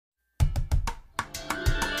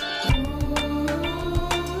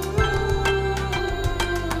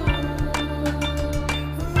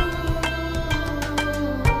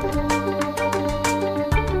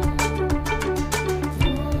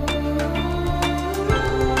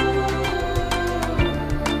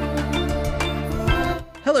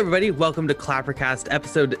everybody. Welcome to Clappercast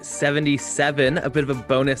episode 77, a bit of a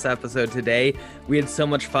bonus episode today. We had so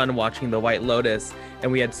much fun watching The White Lotus,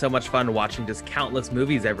 and we had so much fun watching just countless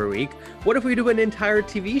movies every week. What if we do an entire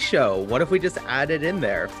TV show? What if we just add it in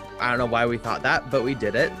there? I don't know why we thought that, but we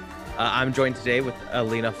did it. I'm joined today with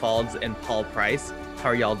Alina Falds and Paul Price. How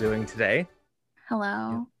are y'all doing today?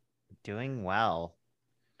 Hello. Doing well.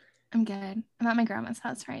 I'm good. I'm at my grandma's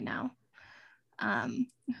house right now.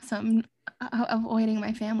 So I'm avoiding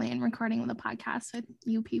my family and recording the podcast with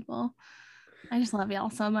you people. I just love y'all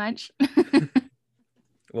so much.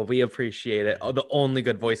 Well, we appreciate it. Oh, the only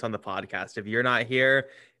good voice on the podcast. If you're not here,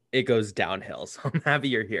 it goes downhill. So I'm happy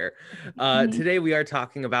you're here. Today we are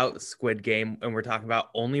talking about Squid Game, and we're talking about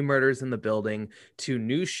Only Murders in the Building, two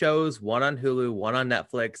new shows, one on Hulu, one on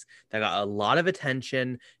Netflix, that got a lot of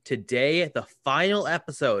attention. Today, the final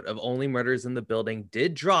episode of Only Murders in the Building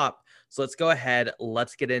did drop. So let's go ahead.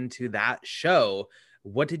 Let's get into that show.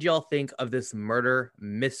 What did y'all think of this murder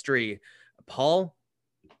mystery? Paul,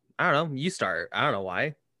 I don't know. You start. I don't know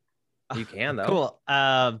why. You can, though.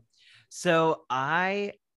 Cool. So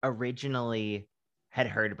I originally had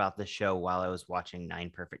heard about the show while I was watching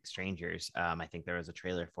Nine Perfect Strangers. I think there was a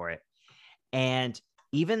trailer for it. And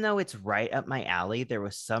even though it's right up my alley, there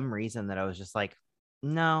was some reason that I was just like,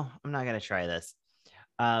 no, I'm not going to try this.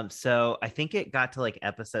 So I think it got to like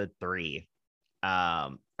episode 3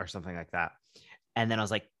 or something like that. And then I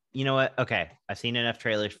was like, you know what? Okay, I've seen enough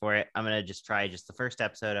trailers for it. I'm going to just try just the first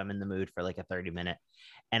episode. I'm in the mood for like a 30-minute.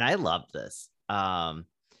 And I loved this.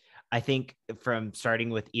 I think from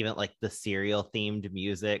starting with even like the serial themed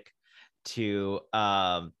music to,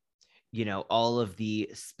 all of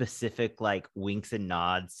the specific like winks and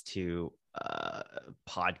nods to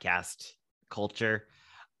podcast culture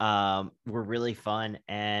were really fun.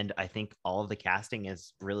 And I think all of the casting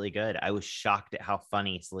is really good. I was shocked at how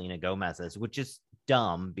funny Selena Gomez is, which is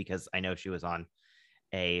dumb because I know she was on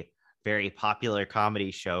a very popular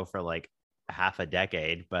comedy show for like half a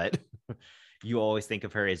decade, but you always think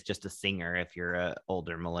of her as just a singer if you're an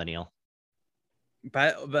older millennial.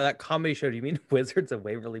 But that comedy show, do you mean Wizards of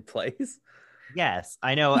Waverly Place? Yes,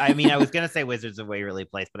 I know. I mean, I was going to say Wizards of Waverly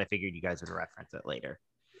Place, but I figured you guys would reference it later.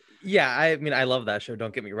 Yeah, I mean, I love that show.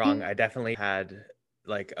 Don't get me wrong. I definitely had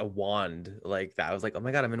like a wand like that. I was like, oh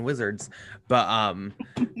my God, I'm in Wizards. But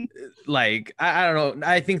like, I don't know.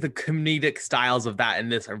 I think the comedic styles of that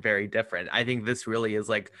and this are very different. I think this really is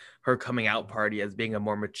like her coming out party as being a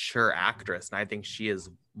more mature actress. And I think she is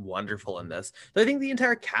wonderful in this. So I think the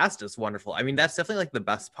entire cast is wonderful. I mean, that's definitely like the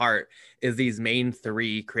best part is these main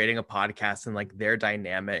three creating a podcast and like their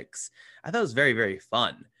dynamics. I thought it was very, very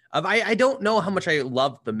fun. I don't know how much I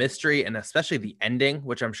love the mystery and especially the ending,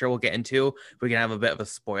 which I'm sure we'll get into. We can have a bit of a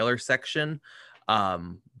spoiler section.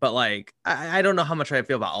 But like, I don't know how much I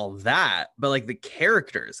feel about all that, but like the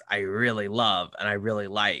characters I really love and I really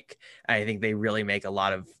like. I think they really make a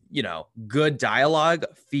lot of, good dialogue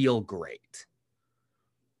feel great.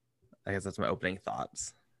 I guess that's my opening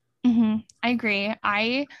thoughts. Mm-hmm. I agree.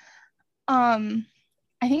 I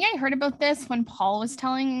think I heard about this when Paul was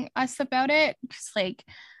telling us about it. Because like,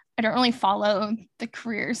 I don't really follow the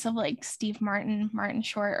careers of like Steve Martin, Martin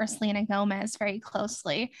Short, or Selena Gomez very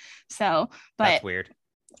closely. So, but that's weird.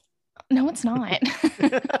 No, it's not.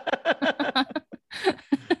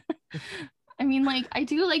 I mean, like, I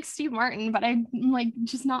do like Steve Martin, but I'm like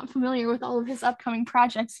just not familiar with all of his upcoming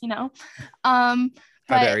projects, How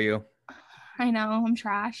dare you? I know, I'm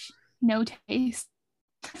trash. No taste.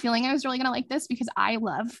 Feeling I was really gonna like this because I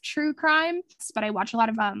love true crime, but I watch a lot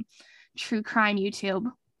of true crime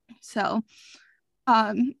YouTube. So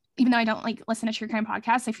even though I don't like listen to true crime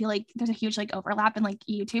podcasts, I feel like there's a huge like overlap in like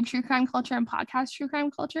YouTube true crime culture and podcast true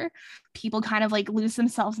crime culture. People kind of like lose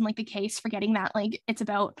themselves in like the case, forgetting that like it's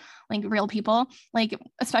about like real people. Like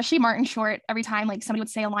especially Martin Short, every time like somebody would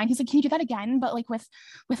say a line, he's like, "Can you do that again?" But like with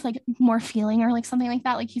like more feeling or like something like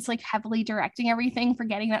that. Like he's like heavily directing everything,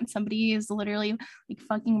 forgetting that somebody is literally like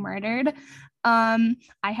fucking murdered. I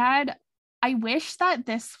wish that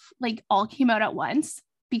this like all came out at once,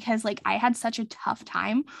 because like I had such a tough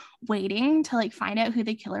time waiting to like find out who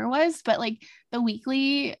the killer was. But like the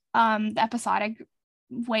weekly, the episodic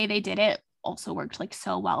way they did it also worked like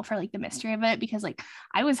so well for like the mystery of it, because like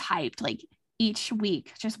I was hyped like each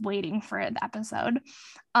week just waiting for the episode.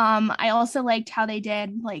 I also liked how they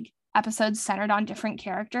did like episodes centered on different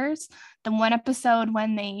characters. The one episode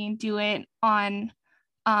when they do it on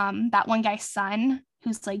that one guy's son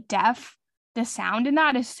who's like deaf, the sound in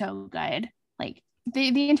that is so good. Like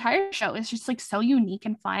the entire show is just like so unique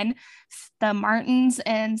and fun. The Martins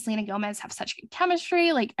and Selena Gomez have such good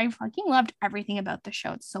chemistry. Like I fucking loved everything about the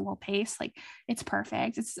show. It's so well paced. Like it's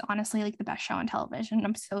perfect. It's honestly like the best show on television.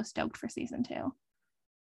 I'm so stoked for season 2.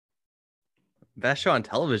 Best show on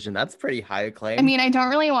television. That's pretty high acclaim. I mean, I don't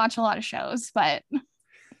really watch a lot of shows, but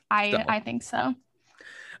Still. I think so.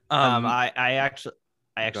 I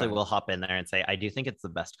actually will hop in there and say I do think it's the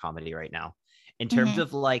best comedy right now in terms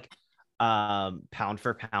of like pound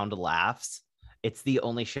for pound laughs. It's the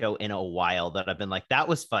only show in a while that I've been like, that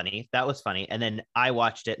was funny, and then I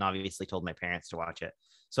watched it and obviously told my parents to watch it,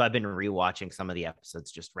 so I've been rewatching some of the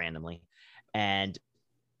episodes just randomly, and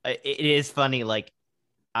it is funny. Like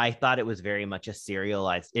I thought it was very much it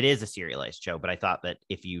is a serialized show, but I thought that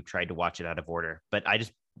if you tried to watch it out of order, but I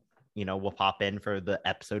just will pop in for the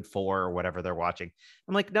episode 4 or whatever they're watching.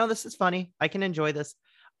 I'm like, no, this is funny. I can enjoy this.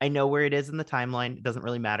 I know where it is in the timeline. It doesn't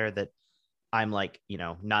really matter that I'm like,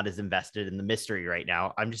 not as invested in the mystery right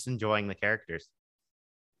now. I'm just enjoying the characters.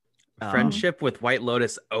 Friendship with White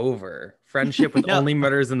Lotus over. Friendship with Only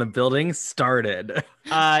Murders in the Building started.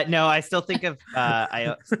 No, I still think of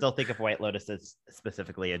White Lotus as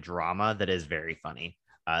specifically a drama that is very funny.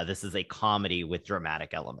 This is a comedy with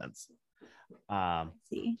dramatic elements.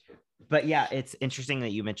 But yeah, it's interesting that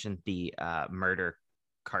you mentioned the murder,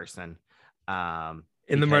 Carson.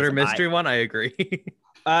 In the murder mystery one, I agree.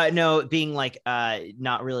 No, being like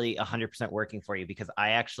not really 100% working for you, because I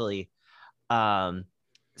actually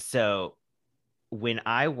so when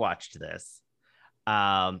I watched this,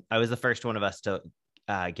 I was the first one of us to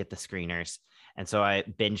get the screeners, and so I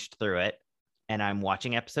binged through it, and I'm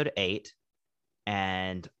watching episode 8,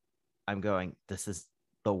 and I'm going, this is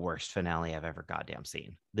the worst finale I've ever goddamn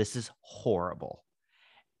seen. This is horrible.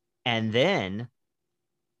 And then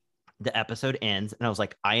the episode ends, and I was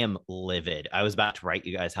like, I am livid. I was about to write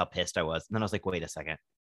you guys how pissed I was. And then I was like, wait a second.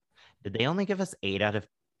 Did they only give us 8 out of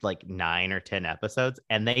like 9 or 10 episodes?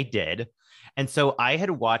 And they did. And so I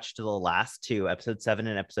had watched the last 2, episode 7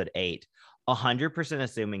 and episode 8, 100%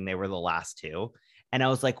 assuming they were the last 2. And I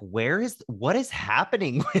was like, what is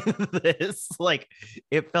happening with this? Like,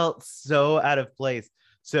 it felt so out of place.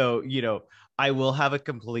 So, I will have a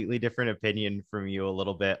completely different opinion from you a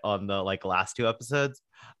little bit on the like last 2 episodes,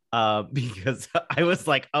 because I was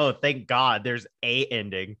like, oh, thank God there's a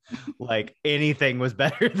ending. Like anything was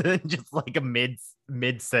better than just like a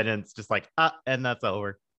mid sentence, just like, and that's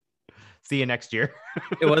over. See you next year.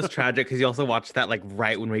 It was tragic because you also watched that like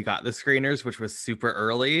right when we got the screeners, which was super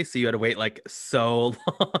early. So you had to wait like so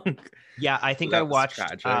long. Yeah, I think I watched.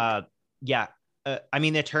 Yeah. I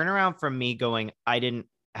mean, the turnaround from me going, I didn't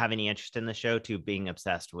have any interest in the show, to being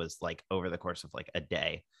obsessed was like over the course of like a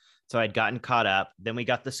day. So I'd gotten caught up. Then we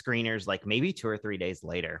got the screeners like maybe 2 or 3 days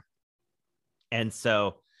later. And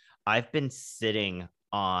so I've been sitting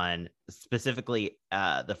on specifically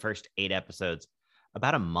the first 8 episodes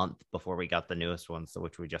about a month before we got the newest ones,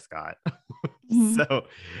 which we just got. So,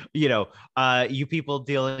 you people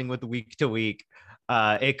dealing with week to week,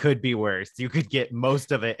 it could be worse. You could get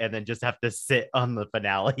most of it and then just have to sit on the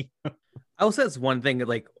finale. I will say it's one thing,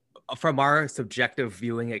 like from our subjective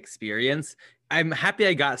viewing experience, I'm happy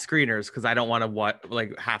I got screeners because I don't want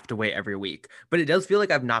to have to wait every week. But it does feel like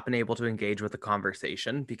I've not been able to engage with the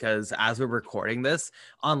conversation, because as we're recording this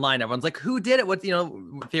online, everyone's like, who did it? What,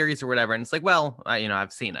 theories or whatever. And it's like, well,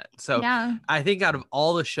 I've seen it. So yeah. I think out of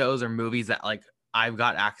all the shows or movies that like I've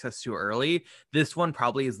got access to early, this one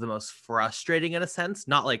probably is the most frustrating in a sense.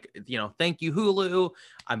 Not like, thank you, Hulu,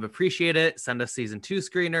 I appreciate it, send us season 2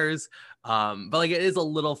 screeners. But like it is a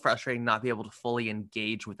little frustrating not be able to fully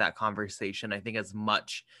engage with that conversation, I think, as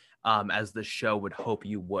much as the show would hope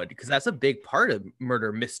you would, because that's a big part of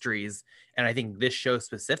murder mysteries, and I think this show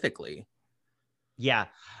specifically. Yeah,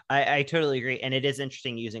 I totally agree. And it is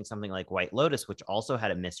interesting using something like White Lotus, which also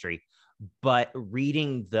had a mystery, but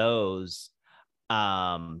reading those,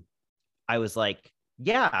 I was like,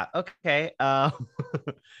 yeah, okay.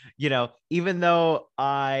 Even though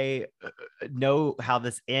I know how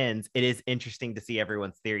this ends, it is interesting to see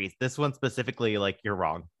everyone's theories. This one specifically, like, you're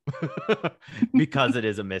wrong because it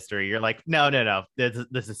is a mystery. You're like, no,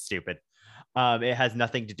 this is stupid. It has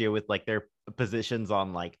nothing to do with like their positions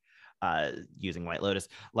on like using White Lotus,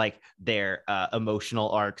 like their emotional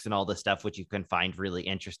arcs and all this stuff, which you can find really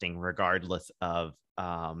interesting regardless of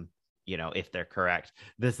if they're correct.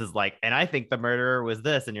 This is like, and I think the murderer was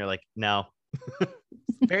this, and you're like, no.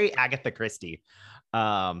 Very Agatha Christie,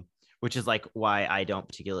 which is like why I don't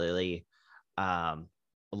particularly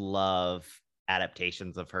love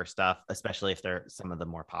adaptations of her stuff, especially if they're some of the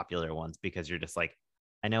more popular ones, because you're just like,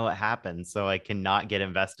 I know what happened, so I cannot get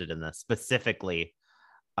invested in this. Specifically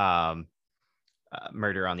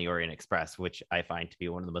Murder on the Orient Express, which I find to be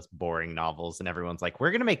one of the most boring novels, and everyone's like,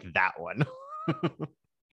 we're gonna make that one.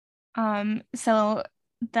 So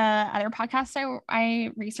the other podcast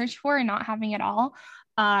I researched for, and not having it all,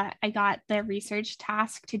 I got the research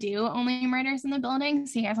task to do Only Murders in the Building.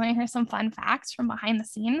 So you guys want to hear some fun facts from behind the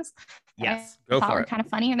scenes? Yes, I thought were kind of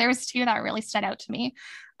funny. There was two that really stood out to me.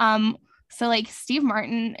 So like Steve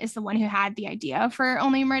Martin is the one who had the idea for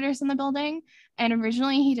Only Murders in the Building, and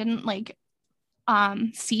originally he didn't like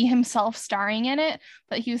see himself starring in it,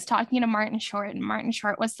 but he was talking to Martin Short, and Martin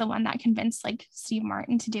Short was the one that convinced like Steve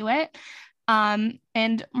Martin to do it. And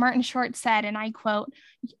Martin Short said, and I quote,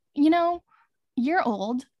 "You know, you're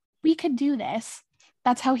old, we could do this."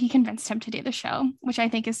 That's how he convinced him to do the show, which I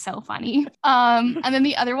think is so funny. And then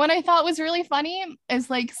the other one I thought was really funny is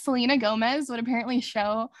like Selena Gomez would apparently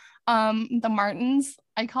show the Martins.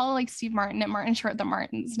 I call like Steve Martin and Martin Short the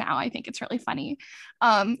Martins now. I think it's really funny.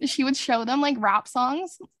 She would show them like rap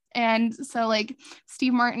songs. And so like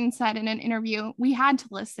Steve Martin said in an interview, we had to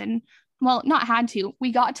listen. Well, not had to,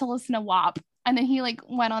 we got to listen to WAP. And then he like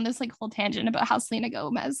went on this like whole tangent about how Selena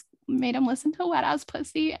Gomez made him listen to Wet Ass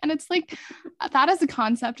Pussy. And it's like, that as a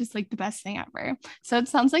concept is like the best thing ever. So it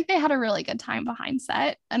sounds like they had a really good time behind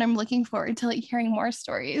set. And I'm looking forward to like hearing more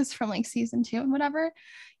stories from like season 2 and whatever.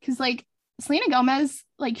 Cause like Selena Gomez,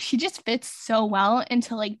 like she just fits so well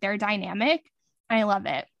into like their dynamic. I love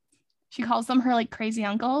it. She calls them her like crazy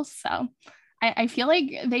uncles. So I feel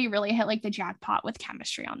like they really hit like the jackpot with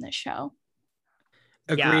chemistry on this show.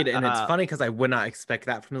 Agreed. Yeah, And it's funny because I would not expect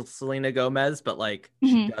that from Selena Gomez, but like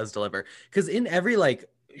she does deliver. Because in every like,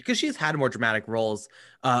 because she's had more dramatic roles,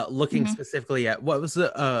 looking specifically at what was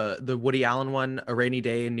the Woody Allen one, A Rainy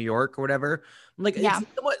Day in New York or whatever. Like it's a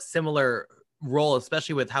somewhat similar role,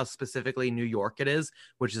 especially with how specifically New York it is,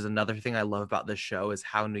 which is another thing I love about this show is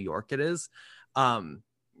how New York it is.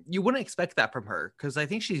 You wouldn't expect that from her because I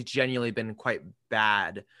think she's genuinely been quite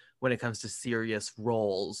bad when it comes to serious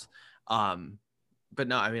roles. But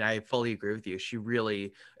no, I mean, I fully agree with you. She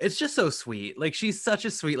really, it's just so sweet. Like she's such a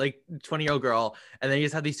sweet, like 20-year-old girl. And then you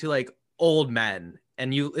just have these two like old men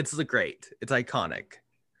and it's like, great. It's iconic.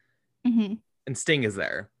 And Sting is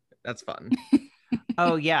there. That's fun.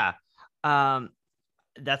 Oh yeah.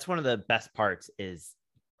 That's one of the best parts is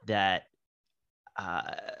that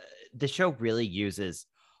the show really uses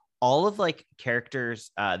all of like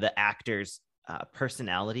characters, the actors'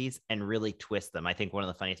 personalities and really twist them. I think one of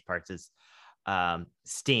the funniest parts is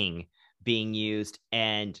Sting being used,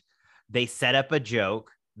 and they set up a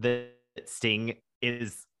joke that Sting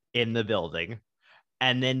is in the building,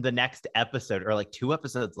 and then the next episode or like 2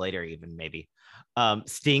 episodes later even maybe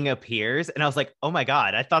Sting appears, and I was like, oh my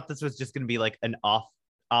god, I thought this was just gonna be like an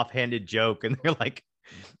offhanded joke, and they're like,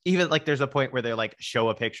 even like there's a point where they like show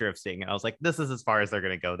a picture of Sting, and I was like, this is as far as they're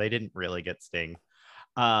gonna go. They didn't really get Sting.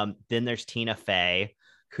 Then there's Tina Fey,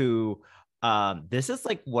 who this is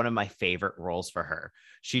like one of my favorite roles for her.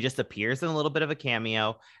 She just appears in a little bit of a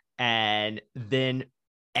cameo, and then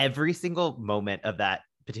every single moment of that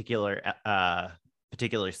particular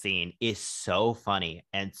scene is so funny,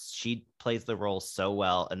 and she plays the role so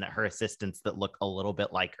well, and that her assistants that look a little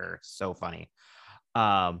bit like her, so funny.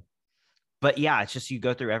 But yeah, it's just you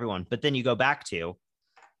go through everyone, but then you go back to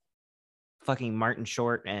fucking Martin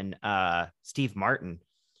Short and Steve Martin,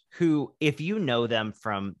 who, if you know them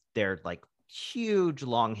from their like huge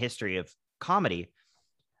long history of comedy,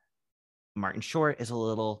 Martin Short is a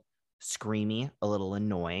little screamy, a little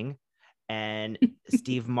annoying, and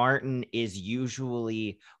Steve Martin is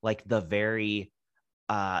usually like the very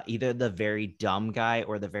either the very dumb guy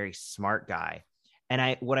or the very smart guy.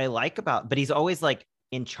 And what I like about, but he's always like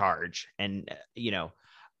in charge, and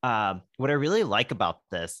what I really like about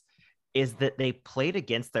this is that they played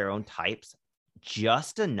against their own types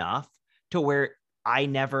just enough to where I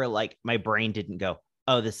never like, my brain didn't go,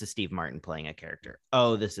 oh, this is Steve Martin playing a character.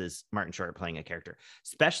 Oh, this is Martin Short playing a character,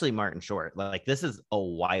 especially Martin Short. Like this is a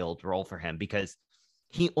wild role for him because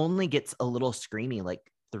he only gets a little screamy like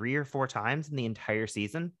 3 or 4 times in the entire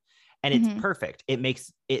season. And it's perfect. It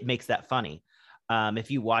makes that funny.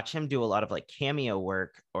 If you watch him do a lot of like cameo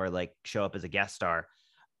work or like show up as a guest star,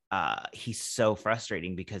 he's so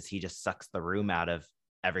frustrating because he just sucks the room out of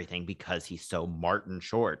everything because he's so Martin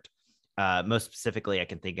Short. Most specifically, I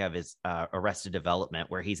can think of is Arrested Development,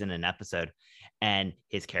 where he's in an episode and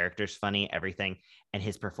his character's funny, everything, and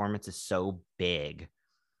his performance is so big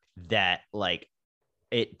that like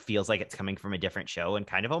it feels like it's coming from a different show and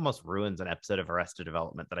kind of almost ruins an episode of Arrested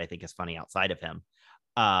Development that I think is funny outside of him.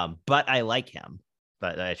 But I like him,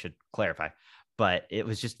 but I should clarify. But it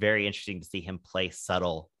was just very interesting to see him play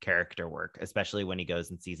subtle character work, especially when he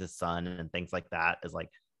goes and sees his son and things like that. Is like,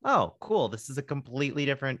 Oh, cool. This is a completely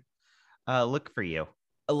different look for you.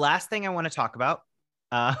 The last thing I want to talk about,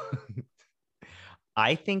 uh,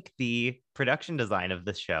 I think the production design of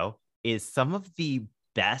this show is some of the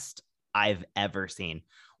best I've ever seen.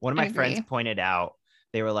 One of I my friends agree. pointed out,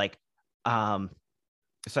 they were like,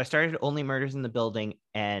 so I started Only Murders in the Building,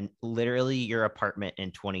 and literally your apartment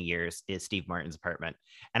in 20 years is Steve Martin's apartment.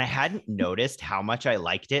 And I hadn't noticed how much I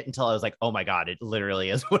liked it until I was like, oh my God, it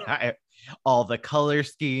literally is what all the color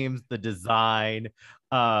schemes, the design.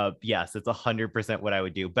 Yes, it's 100% what I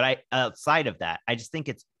would do. But outside of that, I just think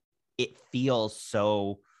it feels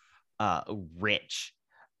so rich,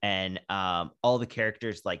 and all the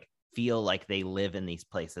characters like feel like they live in these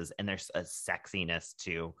places, and there's a sexiness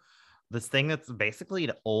to this thing that's basically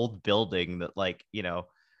an old building that, like,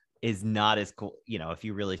 is not as cool. If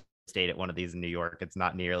you really stayed at one of these in New York, it's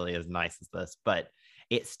not nearly as nice as this, but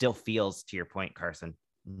it still feels, to your point, Carson,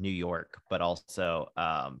 New York, but also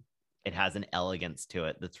it has an elegance to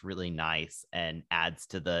it that's really nice and adds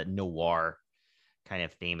to the noir kind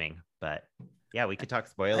of theming. But yeah, we could talk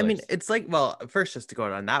I mean, spoilers. it's like, well, first, just to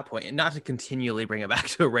go on that point, and not to continually bring it back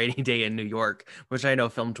to a rainy day in New York, which I know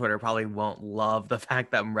film Twitter probably won't love the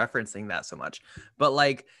fact that I'm referencing that so much, but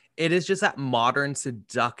like, it is just that modern,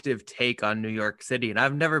 seductive take on New York City. And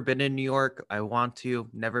I've never been in New York. I want to,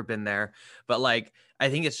 never been there. But like, I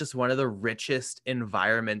think it's just one of the richest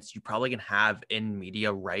environments you probably can have in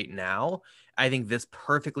media right now. I think this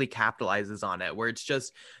perfectly capitalizes on it, where it's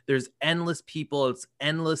just there's endless people, it's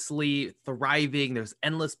endlessly thriving, there's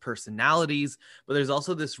endless personalities, but there's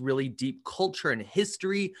also this really deep culture and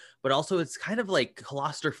history, but also it's kind of like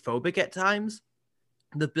claustrophobic at times.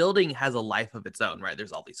 The building has a life of its own, right?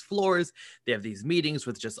 There's all these floors, they have these meetings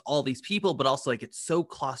with just all these people, but also like it's so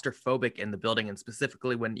claustrophobic in the building, and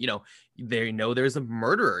specifically when they know there's a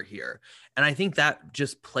murderer here. And I think that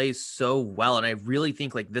just plays so well. And I really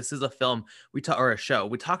think like this is a film or a show.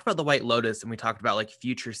 We talked about The White Lotus, and we talked about like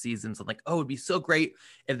future seasons and like, oh, it'd be so great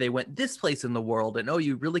if they went this place in the world, and oh,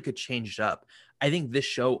 you really could change it up. I think this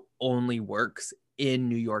show only works in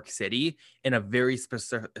New York City, in a very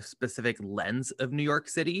specific lens of New York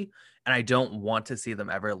City. And I don't want to see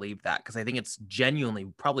them ever leave that, because I think it's genuinely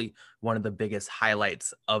probably one of the biggest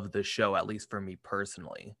highlights of the show, at least for me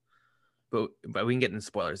personally. But we can get into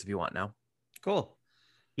spoilers if you want now. Cool.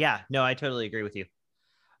 Yeah, no, I totally agree with you.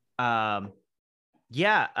 Um,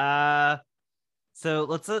 yeah. So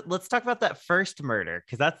let's talk about that first murder,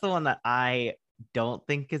 because that's the one that I don't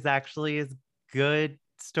think is actually as good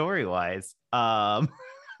story wise. The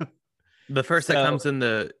first that So comes in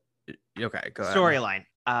the okay, go ahead. storyline.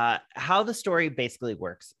 How the story basically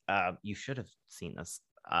works. You should have seen this.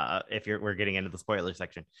 If we're getting into the spoiler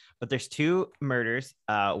section, but there's two murders.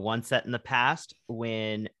 One set in the past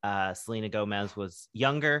when Selena Gomez was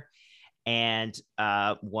younger, and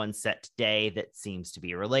one set today that seems to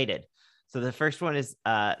be related. So the first one is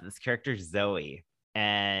this character Zoe,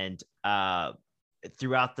 and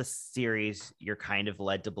throughout the series, you're kind of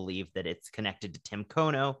led to believe that it's connected to Tim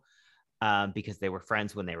Kono, because they were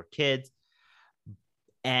friends when they were kids.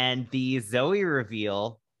 And the Zoe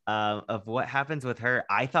reveal of what happens with her,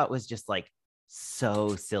 I thought was just like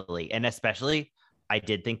so silly. And especially, I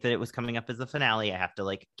did think that it was coming up as a finale. I have to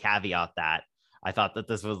like caveat that. I thought that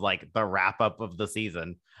this was like the wrap up of the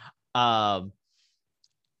season. I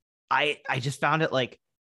just found it like,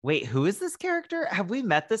 wait, who is this character? Have we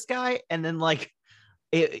met this guy? And then like,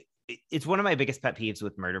 it's one of my biggest pet peeves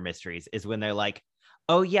with murder mysteries is when they're like,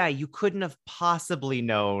 oh yeah, you couldn't have possibly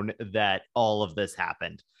known that all of this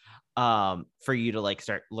happened, for you to like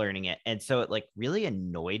start learning it. And so it like really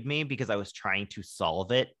annoyed me because I was trying to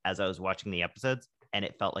solve it as I was watching the episodes, and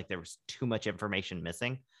it felt like there was too much information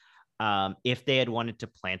missing. If they had wanted to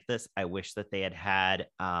plant this, I wish that they had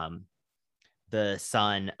the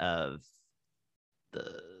son of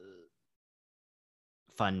the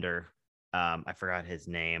funder, I forgot his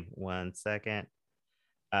name, 1 second,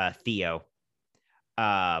 Theo.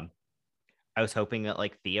 I was hoping that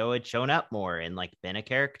like Theo had shown up more and like been a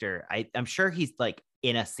character. I'm sure he's like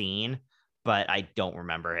in a scene, but I don't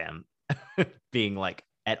remember him being like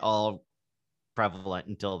at all prevalent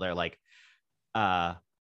until they're like the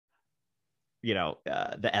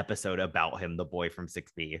episode about him, the boy from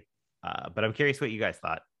 6B. But I'm curious what you guys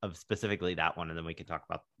thought of specifically that one, and then we can talk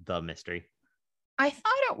about the mystery. I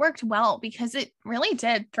thought it worked well because it really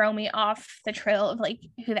did throw me off the trail of like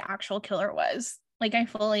who the actual killer was. Like I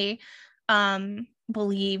fully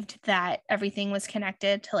believed that everything was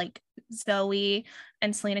connected to like Zoe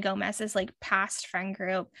and Selena Gomez's like past friend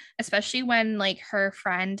group, especially when like her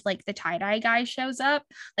friend, like the tie-dye guy, shows up.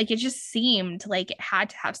 Like it just seemed like it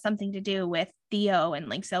had to have something to do with Theo and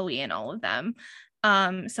like Zoe and all of them.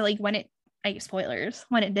 So like when it, I guess spoilers,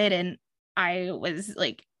 when it didn't, I was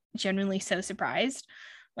like genuinely so surprised.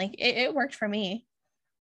 Like it worked for me.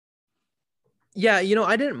 Yeah,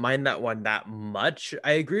 I didn't mind that one that much.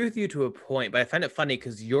 I agree with you to a point, but I find it funny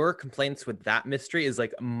because your complaints with that mystery is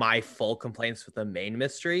like my full complaints with the main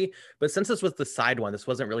mystery. But since this was the side one, this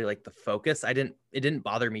wasn't really like the focus. It didn't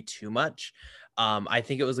bother me too much. I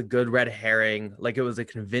think it was a good red herring, like it was a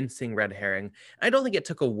convincing red herring. I don't think it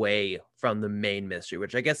took away from the main mystery,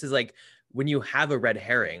 which I guess is like when you have a red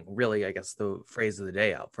herring, really, I guess the phrase of the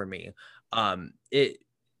day out for me. It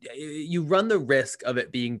you run the risk of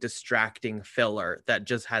it being distracting filler that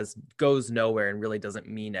just goes nowhere and really doesn't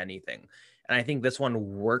mean anything. And I think this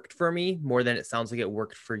one worked for me more than it sounds like it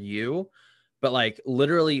worked for you. But like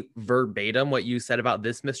literally verbatim, what you said about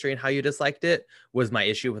this mystery and how you disliked it was my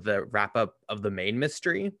issue with the wrap up of the main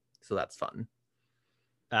mystery. So that's fun.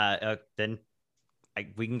 Then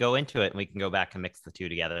we can go into it and we can go back and mix the two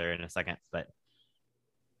together in a second. But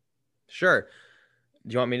sure.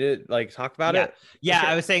 Do you want me to like talk about it? Yeah, okay.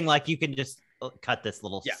 I was saying like you can just cut this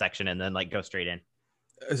little section and then like go straight in.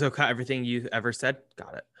 So cut everything you ever said.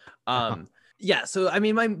 Got it. Yeah, so I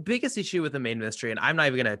mean, my biggest issue with the main mystery, and I'm not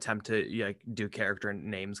even going to attempt to do character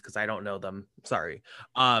names because I don't know them. Sorry.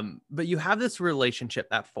 But you have this relationship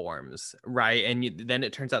that forms, right? And then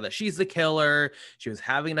it turns out that she's the killer. She was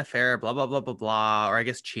having an affair, blah blah blah blah blah, or I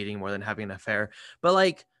guess cheating more than having an affair. But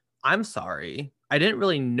like, I'm sorry, I didn't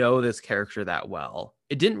really know this character that well.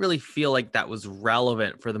 It didn't really feel like that was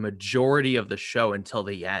relevant for the majority of the show until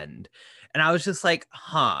the end, and I was just like,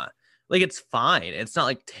 huh. Like, it's fine. It's not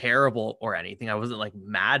like terrible or anything. I wasn't like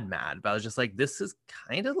mad, but I was just like, this is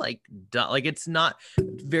kind of like done. Like, it's not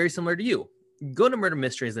very similar to you. Go to murder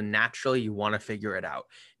mysteries and naturally you want to figure it out.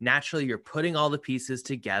 Naturally, you're putting all the pieces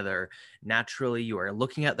together. Naturally, you are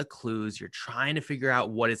looking at the clues. You're trying to figure out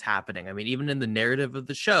what is happening. I mean, even in the narrative of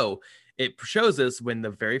the show, it shows us when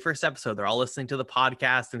the very first episode, they're all listening to the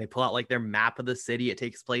podcast and they pull out like their map of the city it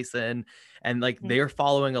takes place in, and like they're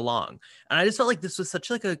following along. And I just felt like this was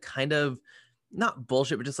such like a kind of not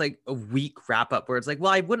bullshit, but just like a weak wrap up where it's like,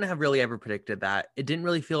 well, I wouldn't have really ever predicted that. It didn't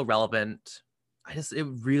really feel relevant. It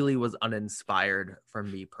really was uninspired for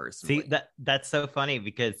me personally. See, that's so funny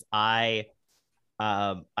because I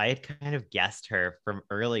had kind of guessed her from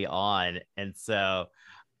early on. And so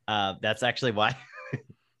that's actually why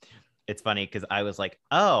it's funny because I was like,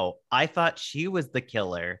 oh, I thought she was the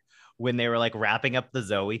killer when they were like wrapping up the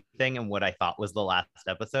Zoe thing and what I thought was the last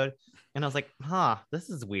episode. And I was like, huh, this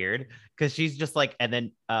is weird. Because she's just like, and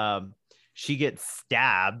then she gets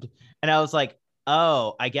stabbed. And I was like,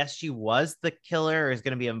 oh, I guess she was the killer or is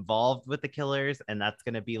going to be involved with the killers. And that's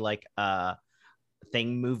going to be like a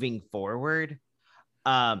thing moving forward.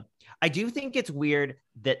 I do think it's weird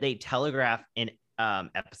that they telegraph in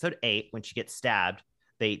episode 8 when she gets stabbed,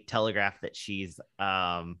 they telegraph that she's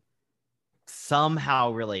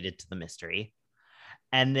somehow related to the mystery.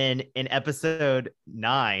 And then in episode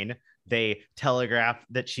 9, they telegraph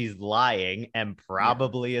that she's lying and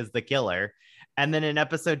probably is the killer. And then in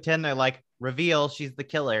episode 10, they're like, reveal she's the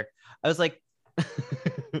killer. I was like,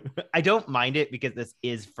 I don't mind it because this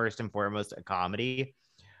is first and foremost a comedy,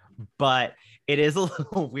 but it is a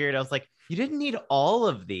little weird. I was like, you didn't need all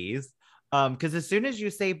of these. Because as soon as you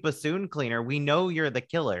say bassoon cleaner, we know you're the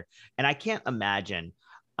killer. And I can't imagine.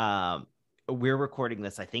 We're recording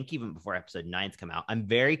this, I think, even before episode 9's come out. I'm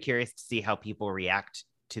very curious to see how people react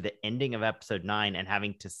to the ending of episode 9 and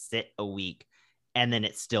having to sit a week and then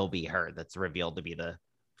it still be her that's revealed to be the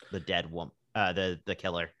dead woman, the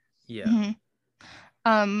killer. Yeah.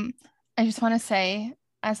 Mm-hmm. I just want to say,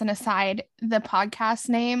 as an aside, the podcast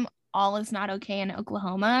name All Is Not Okay in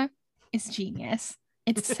Oklahoma is genius.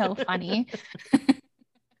 It's so funny.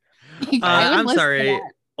 I'm sorry.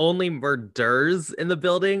 Only murders in the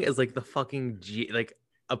building is like the fucking like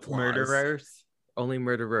applause. Murderers. Only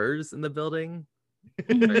murderers in the building.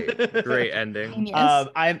 Great ending. Yes.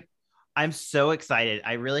 I'm so excited.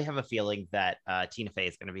 I really have a feeling that Tina Fey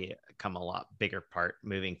is going to become a lot bigger part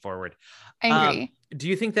moving forward. I agree. Do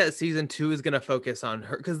you think that season 2 is going to focus on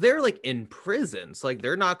her? Because they're like in prison. So like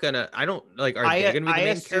they're not going to, I don't like, are they going to be the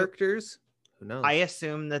main characters? Who knows? I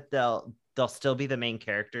assume that they'll still be the main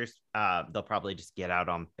characters. They'll probably just get out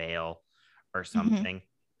on bail or something.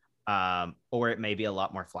 Or it may be a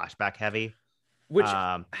lot more flashback heavy. Which,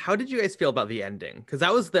 how did you guys feel about the ending? Because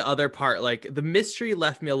that was the other part. Like the mystery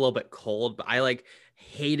left me a little bit cold, but I like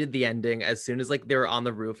hated the ending as soon as like they were on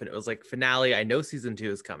the roof and it was like finale. I know season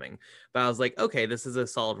 2 is coming, but I was like, okay, this is a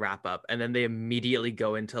solid wrap up. And then they immediately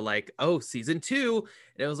go into like, oh, season 2,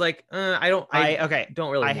 and it was like, I don't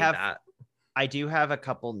really need that. I do have a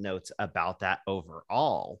couple notes about that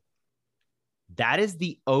overall, That is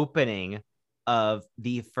the opening of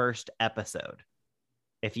the first episode,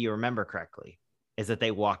 if you remember correctly, is that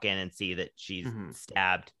they walk in and see that she's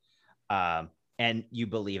stabbed, and you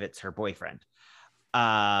believe it's her boyfriend.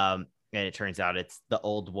 And it turns out it's the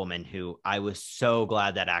old woman who I was so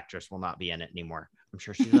glad that actress will not be in it anymore. I'm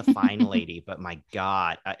sure she's a fine lady, but my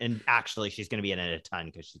God. And actually, she's going to be in it a ton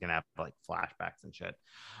because she's going to have like flashbacks and shit.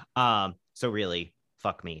 So really,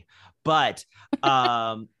 fuck me. But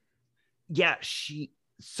yeah,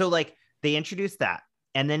 so like they introduced that.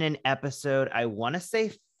 And then in episode, I want to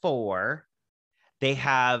say 4, they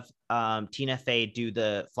have Tina Fey do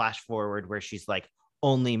the flash forward where she's like,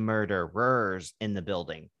 only murderers in the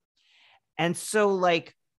building. And so,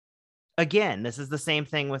 like, again, this is the same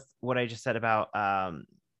thing with what I just said about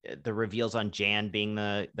the reveals on Jan being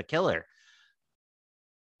the killer.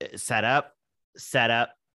 Set up,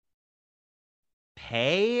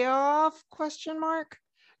 payoff, question mark?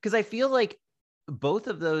 Because I feel like both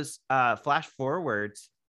of those flash forwards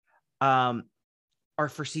are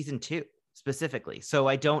for season 2 specifically. So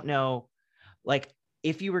I don't know, like,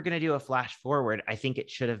 if you were going to do a flash forward, I think it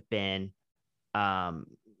should have been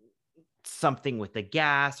something with the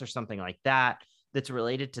gas or something like that that's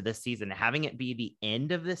related to this season. Having it be the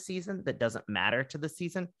end of this season that doesn't matter to the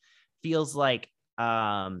season feels like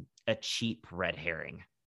a cheap red herring,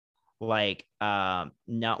 like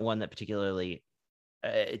not one that particularly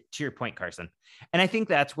to your point, Carson. And I think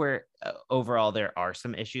that's where overall there are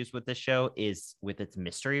some issues with this show, is with its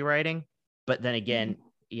mystery writing. But then again,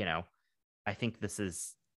 you know, I think this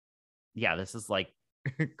is like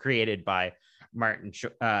created by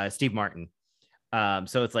Steve Martin.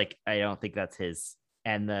 So it's like, I don't think that's his.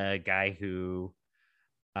 And the guy who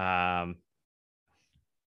was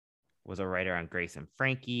a writer on Grace and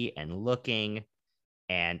Frankie and Looking,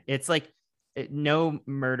 and it's like no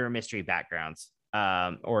murder mystery backgrounds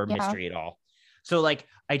or mystery at all. So like,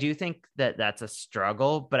 I do think that that's a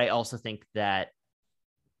struggle, but I also think that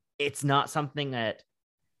it's not something that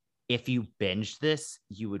if you binged this,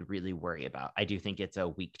 you would really worry about. I do think it's a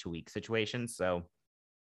week-to-week situation. So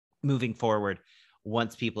moving forward,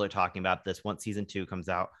 once people are talking about this, once season 2 comes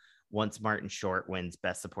out, once Martin Short wins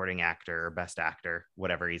Best Supporting Actor or Best Actor,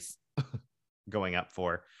 whatever he's going up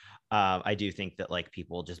for, I do think that like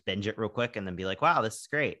people will just binge it real quick and then be like, wow, this is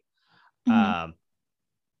great. And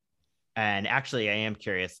actually, I am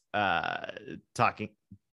curious,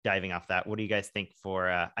 diving off that, what do you guys think for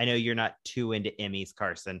I know you're not too into Emmys,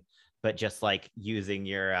 Carson, but just like using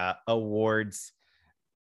your awards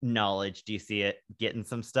knowledge, do you see it getting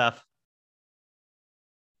some stuff?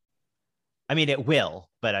 I mean, it will,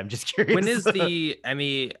 but I'm just curious. When is the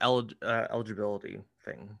Emmy eligibility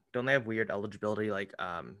thing? Don't they have weird eligibility, like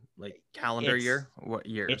calendar year? What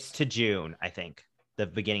years? It's to June, I think, the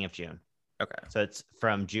beginning of June. Okay, so it's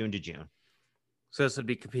from June to June. So this would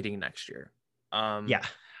be competing next year. Yeah,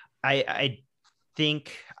 I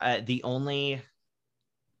think the only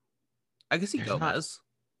I could see Gomez.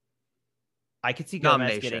 I could see Gomez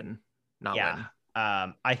nomination, getting, not win.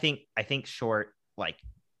 I think Short like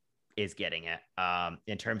is getting it.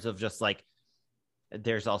 In terms of just like,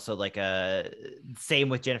 there's also like a same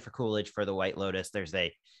with Jennifer Coolidge for The White Lotus. There's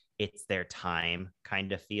it's their time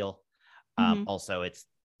kind of feel. Also, it's,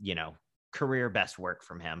 you know, career best work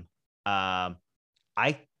from him. I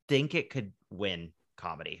think it could win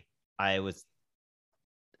comedy.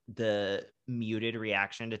 The muted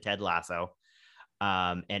reaction to Ted Lasso,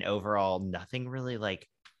 and overall nothing really like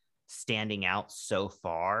standing out so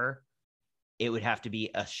far. It would have to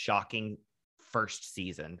be a shocking first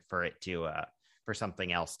season for it to for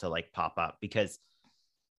something else to like pop up, because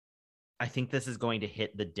I think this is going to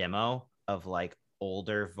hit the demo of like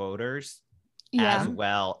older voters as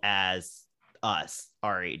well as us,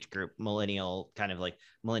 our age group, millennial, kind of like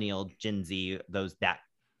millennial, Gen Z, those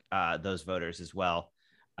voters as well,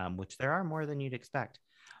 which there are more than you'd expect.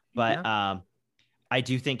 But I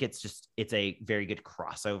do think it's a very good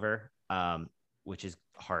crossover, which is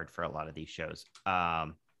hard for a lot of these shows.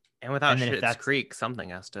 And without Schitt's Creek,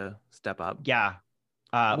 something has to step up. Yeah.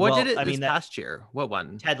 What did it this past year? What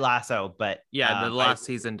one? Ted Lasso, but the last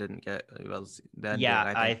season didn't get. The ending,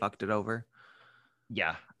 I think fucked it over.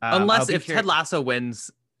 Yeah. Unless if Ted Lasso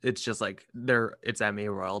wins, it's just like it's Emmy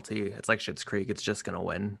royalty. It's like Schitt's Creek. It's just gonna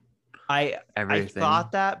win. Everything. I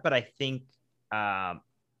thought that, but I think the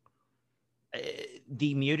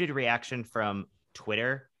muted reaction from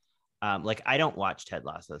Twitter, like I don't watch Ted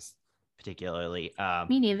Lasso's particularly.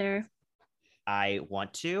 Me neither. I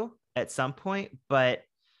want to at some point, but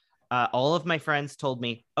all of my friends told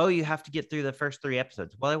me, oh, you have to get through the first 3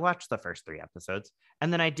 episodes. Well, I watched the first 3 episodes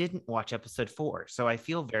and then I didn't watch episode 4. So I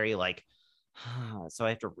feel very like So I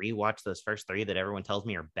have to rewatch those first 3 that everyone tells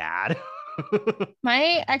me are bad.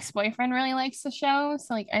 My ex-boyfriend really likes the show,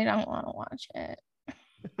 so like I don't want to watch it.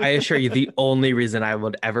 I assure you, the only reason I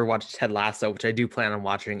would ever watch Ted Lasso, which I do plan on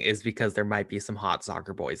watching, is because there might be some hot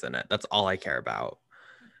soccer boys in it. That's all I care about.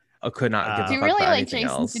 I could not give I a do fuck really about like anything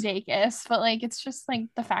Jason else. Sudeikis, but like it's just like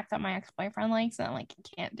the fact that my ex-boyfriend likes it, I'm like, I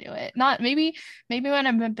can't do it. Not maybe when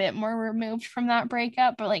I'm a bit more removed from that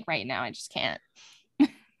breakup, but like right now I just can't.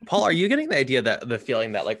 Paul, are you getting the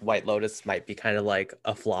feeling that like White Lotus might be kind of like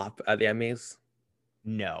a flop at the Emmys?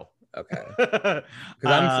 No. Okay. Because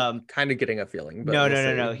I'm kind of getting a feeling, but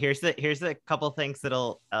no. Here's the couple things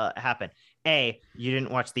that'll happen. A, you didn't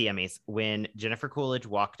watch the Emmys. When Jennifer Coolidge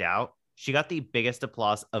walked out, she got the biggest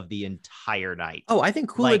applause of the entire night. Oh, I think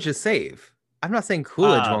Coolidge is safe. I'm not saying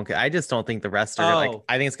Coolidge won't get. I just don't think the rest are like.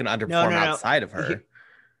 I think it's going to underperform outside of her.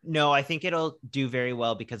 No, I think it'll do very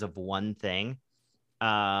well because of one thing.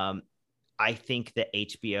 I think that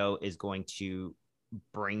HBO is going to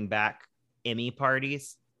bring back Emmy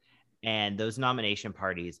parties, and those nomination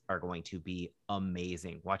parties are going to be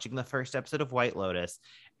amazing. Watching the first episode of White Lotus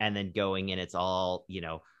and then going in, it's all,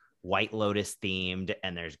 White Lotus themed,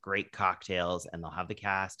 and there's great cocktails, and they'll have the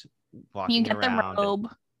cast walking around. You get the robe.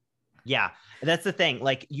 Yeah, that's the thing.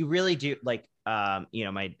 Like, you really do, like,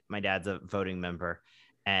 my dad's a voting member,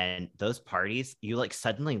 and those parties, you like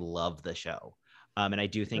suddenly love the show. And I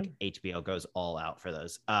do think HBO goes all out for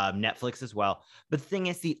those. Netflix as well. But the thing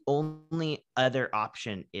is, the only other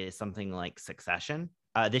option is something like Succession.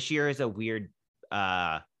 This year is a weird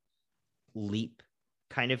leap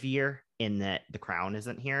kind of year in that The Crown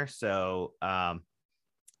isn't here. So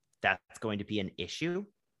that's going to be an issue.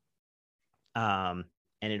 And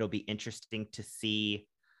it'll be interesting to see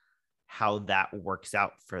how that works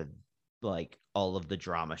out for like all of the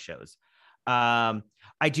drama shows.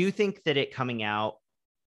 I do think that it coming out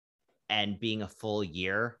and being a full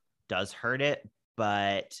year does hurt it,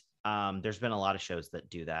 but there's been a lot of shows that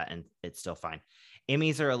do that, and it's still fine.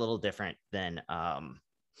 Emmys are a little different than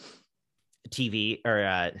TV,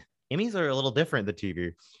 or Emmys are a little different than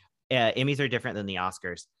TV. Emmys are different than the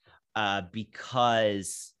Oscars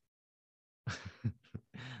because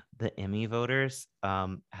the Emmy voters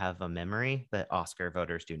have a memory that Oscar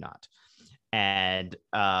voters do not. And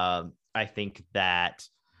I think that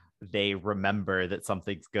they remember that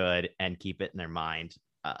something's good and keep it in their mind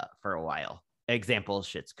for a while. Example,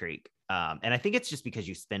 Schitt's Creek. And I think it's just because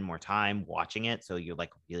you spend more time watching it, so you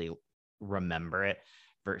like really remember it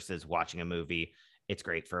versus watching a movie. It's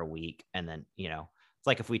great for a week, and then, it's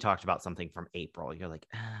like if we talked about something from April, you're like,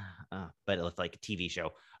 but it's like a TV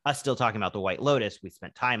show. Us still talking about The White Lotus, we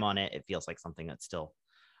spent time on it. It feels like something that's still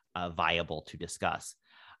viable to discuss.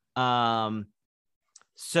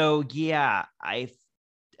 So yeah,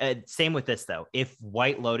 same with this though. If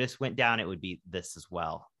White Lotus went down, it would be this as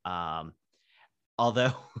well.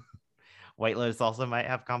 Although White Lotus also might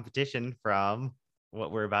have competition from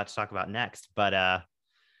what we're about to talk about next. But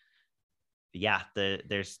yeah,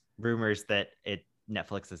 there's rumors that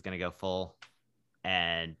Netflix is going to go full,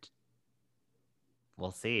 and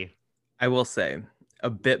we'll see. I will say, a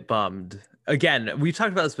bit bummed. Again, we've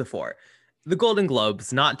talked about this before. The Golden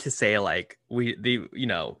Globes, not to say like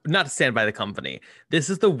not to stand by the company. This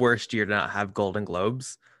is the worst year to not have Golden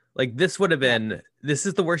Globes. Like this would have been, this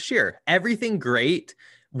is the worst year. Everything great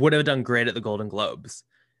would have done great at the Golden Globes.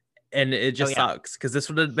 And it just sucks because this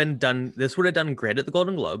would have done great at the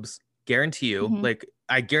Golden Globes. Guarantee you, like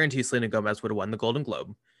I guarantee you Selena Gomez would have won the Golden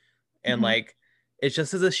Globe. And like, it's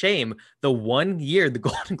just as a shame. The one year the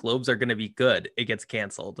Golden Globes are going to be good, it gets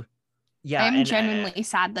canceled. Yeah, I'm genuinely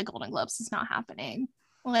sad the Golden Globes is not happening.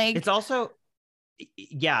 Like, it's also,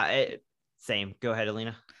 same. Go ahead,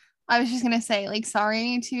 Alina. I was just gonna say, like,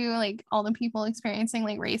 sorry to like all the people experiencing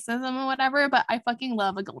like racism or whatever, but I fucking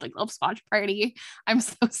love a Golden Globes watch party. I'm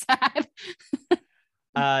so sad.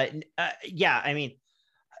 Yeah, I mean,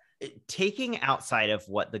 taking outside of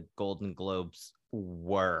what the Golden Globes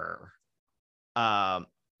were, it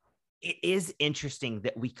is interesting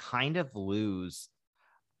that we kind of lose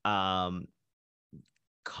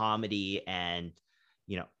comedy and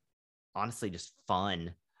honestly just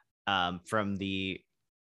fun from the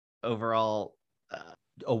overall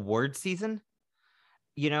award season.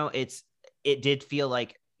 It did feel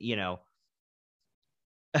like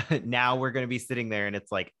now we're going to be sitting there and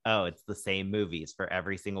it's like, oh, it's the same movies for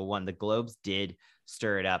every single one. The Globes did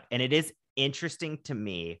stir it up, and it is interesting to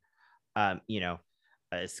me.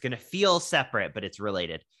 It's going to feel separate, but it's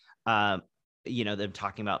related. Them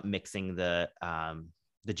talking about mixing the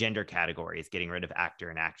gender categories, getting rid of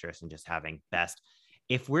actor and actress and just having best.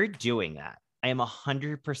 If we're doing that, I am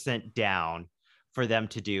 100% down for them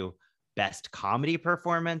to do best comedy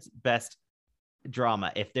performance, best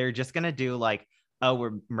drama. If they're just gonna do like, oh,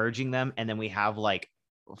 we're merging them, and then we have like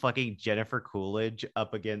fucking Jennifer Coolidge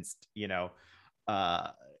up against,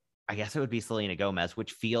 I guess it would be Selena Gomez,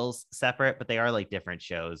 which feels separate, but they are like different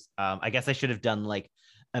shows. I guess I should have done like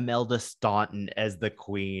Imelda Staunton as the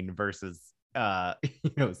queen versus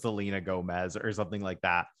Selena Gomez or something like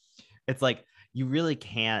that. It's like you really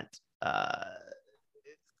can't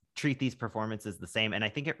treat these performances the same. And I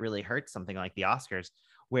think it really hurts something like the Oscars,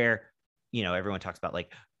 where everyone talks about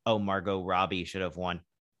like, oh, Margot Robbie should have won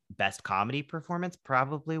best comedy performance,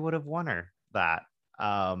 probably would have won her that.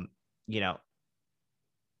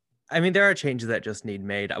 I mean, there are changes that just need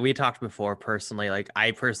made. We talked before personally, like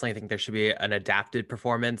I personally think there should be an adapted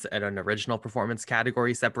performance and an original performance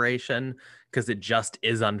category separation because it just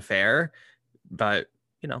is unfair. But,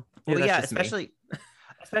 well, that's yeah, just me.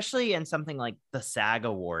 especially in something like the SAG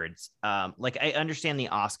Awards. Like I understand the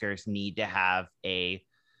Oscars need to have I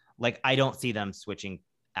don't see them switching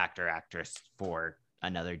actor actress for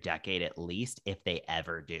another decade at least, if they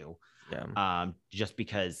ever do. Yeah. Just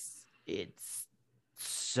because it's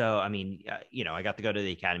so, I mean, I got to go to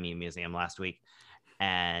the Academy Museum last week,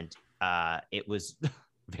 and it was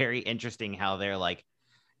very interesting how they're like,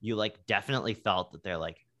 you like definitely felt that they're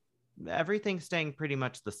like, everything's staying pretty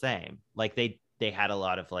much the same. Like they had a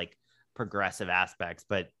lot of like progressive aspects,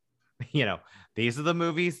 but these are the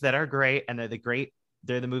movies that are great, and they're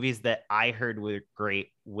the movies that I heard were great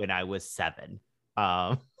when I was 7.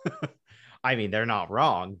 I mean, they're not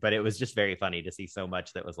wrong, but it was just very funny to see so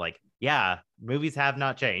much that was like, yeah, movies have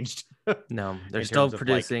not changed. No, they're still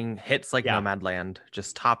producing hits like Nomadland,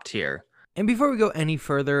 just top tier. And before we go any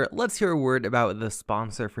further, let's hear a word about the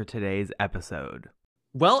sponsor for today's episode.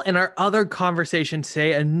 Well, in our other conversation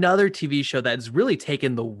today, another TV show that's really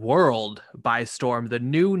taken the world by storm, the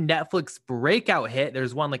new Netflix breakout hit.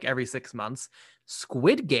 There's one like every 6 months,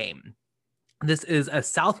 Squid Game. This is a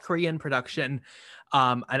South Korean production,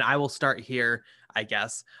 and I will start here, I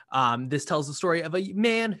guess. This tells the story of a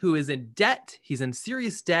man who is in debt. He's in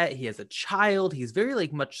serious debt. He has a child. He's very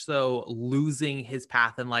much so losing his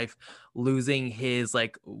path in life, losing his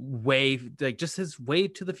way, just his way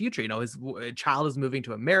to the future. His child is moving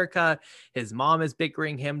to America. His mom is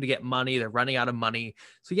bickering him to get money. They're running out of money.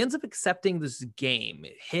 So he ends up accepting this game.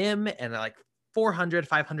 Him and 400,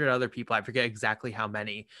 500 other people, I forget exactly how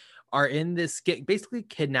many, are in this, get basically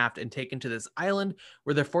kidnapped and taken to this island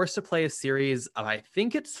where they're forced to play a series of, I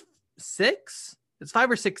think it's 5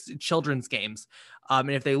 or 6 children's games. And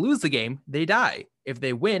if they lose the game, they die. If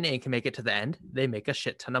they win and can make it to the end, they make a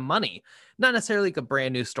shit ton of money. Not necessarily like a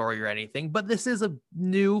brand new story or anything, but this is a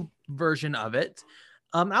new version of it.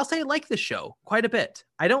 I'll say I like this show quite a bit.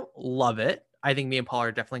 I don't love it. I think me and Paul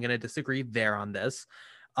are definitely going to disagree there on this.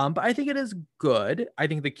 But I think it is good. I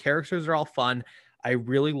think the characters are all fun. I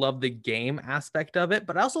really love the game aspect of it,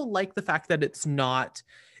 but I also like the fact that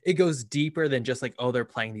it goes deeper than just they're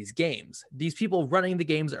playing these games. These people running the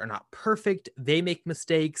games are not perfect. They make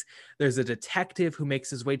mistakes. There's a detective who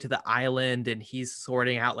makes his way to the island, and he's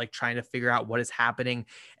sorting out, trying to figure out what is happening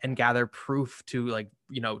and gather proof to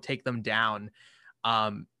take them down.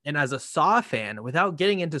 And as a Saw fan, without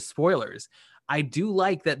getting into spoilers, I do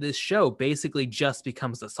like that this show basically just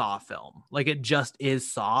becomes a Saw film. It just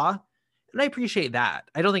is Saw. And I appreciate that.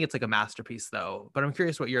 I don't think it's a masterpiece, though. But I'm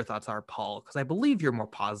curious what your thoughts are, Paul, because I believe you're more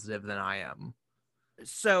positive than I am.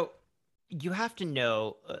 So you have to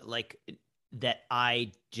know, that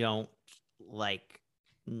I don't like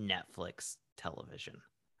Netflix television.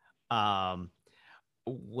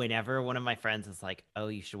 Whenever one of my friends is like, "Oh,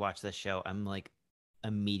 you should watch this show," I'm like,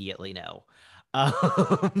 immediately no.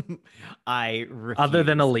 I refuse. Other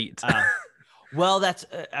than Elite. Well, that's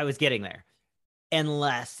I was getting there.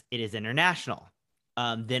 Unless it is international,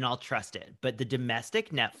 then I'll trust it. But the domestic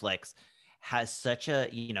Netflix has such a,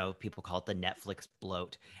 people call it the Netflix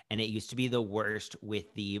bloat. And it used to be the worst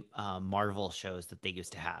with the Marvel shows that they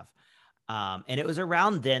used to have. And it was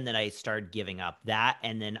around then that I started giving up that.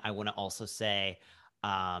 And then I want to also say,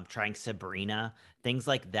 trying Sabrina, things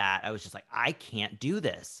like that. I was just like, I can't do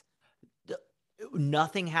this.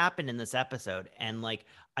 Nothing happened in this episode. And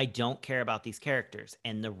I don't care about these characters,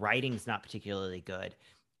 and the writing's not particularly good.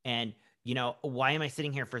 And, why am I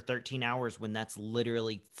sitting here for 13 hours when that's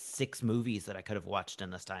literally 6 movies that I could have watched in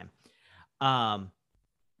this time?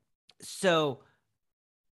 So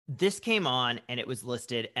this came on and it was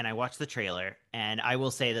listed, and I watched the trailer, and I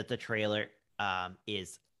will say that the trailer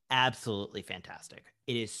is absolutely fantastic.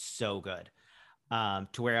 It is so good,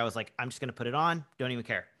 to where I was like, I'm just going to put it on. Don't even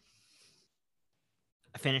care.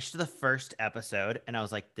 I finished the first episode and I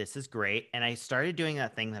was like, this is great. And I started doing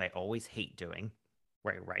that thing that I always hate doing,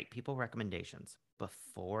 where I write people recommendations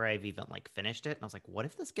before I've even like finished it. And I was like, what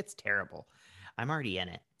if this gets terrible? I'm already in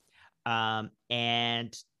it.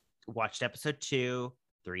 And watched episode 2,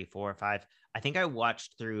 3, 4, 5. I think I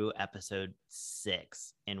watched through episode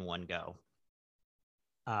 6 in one go.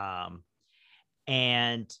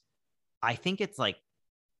 And I think it's like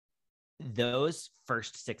those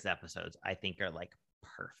first 6 episodes, I think are like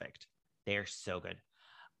perfect. They're so good.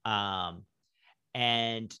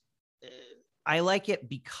 And I like it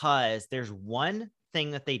because there's one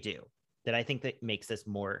thing that they do that I think that makes this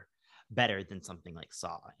more better than something like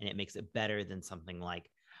Saw, and it makes it better than something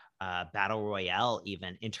like Battle Royale,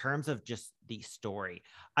 even in terms of just the story.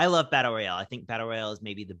 I love Battle Royale. I think Battle Royale is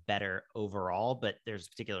maybe the better overall, but there's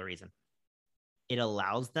a particular reason. It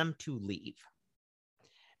allows them to leave.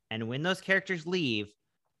 And when those characters leave,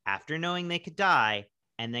 after knowing they could die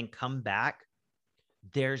and then come back,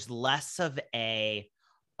 there's less of a,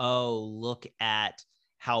 oh, look at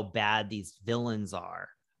how bad these villains are,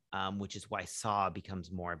 which is why Saw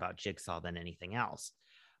becomes more about Jigsaw than anything else.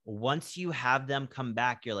 Once you have them come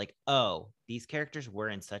back, you're like, oh, these characters were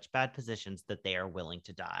in such bad positions that they are willing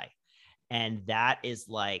to die. And that is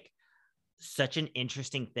like such an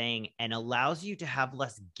interesting thing and allows you to have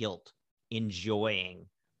less guilt enjoying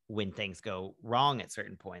when things go wrong at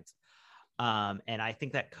certain points. And I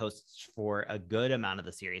think that coasts for a good amount of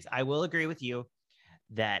the series. I will agree with you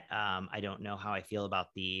that I don't know how I feel about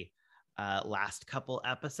the last couple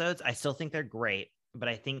episodes. I still think they're great, but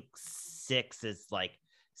I think 6 is like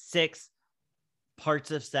 6, parts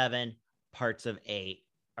of 7, parts of 8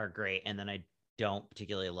 are great. And then I don't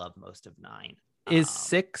particularly love most of 9. Is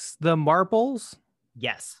 6 the marbles?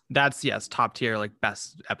 Yes. That's top tier, like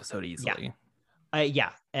best episode easily.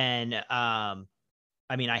 Yeah. And I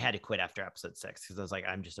mean, I had to quit after episode 6 because I was like,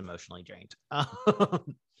 I'm just emotionally drained.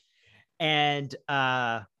 And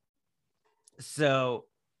so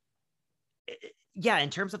yeah, in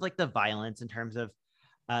terms of like the violence, in terms of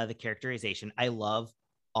the characterization, I love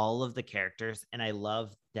all of the characters, and I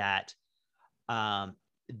love that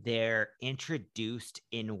they're introduced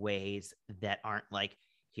in ways that aren't like,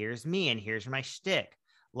 here's me and here's my shtick.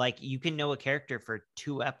 Like, you can know a character for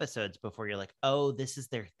 2 episodes before you're like, oh, this is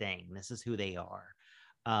their thing, this is who they are,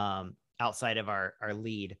 outside of our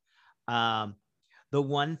lead. The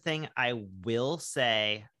one thing I will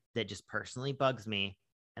say that just personally bugs me,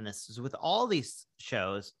 and this is with all these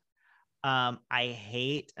shows, I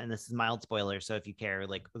hate, and this is mild spoilers, so if you care,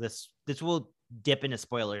 like this will dip into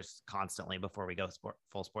spoilers constantly before we go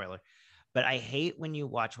full spoiler, but I hate when you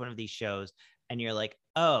watch one of these shows and you're like,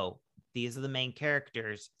 oh, these are the main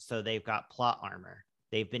characters, so they've got plot armor,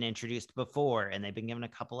 they've been introduced before and they've been given a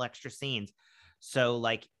couple extra scenes, so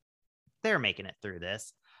like they're making it through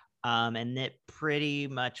this. And it pretty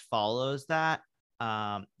much follows that.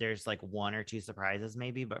 There's like 1 or 2 surprises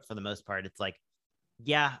maybe, but for the most part it's like,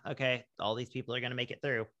 yeah, okay, all these people are going to make it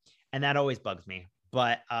through. And that always bugs me.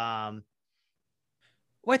 But well,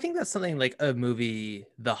 I think that's something like a movie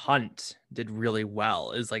The Hunt did really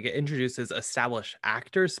well, is like it introduces established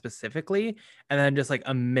actors specifically and then just like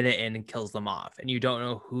a minute in and kills them off, and you don't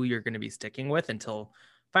know who you're going to be sticking with until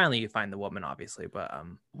finally you find the woman, obviously. But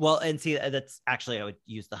well, and see, that's actually, I would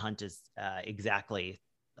use The Hunt as exactly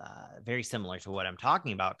very similar to what I'm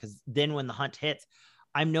talking about, because then when The Hunt hits,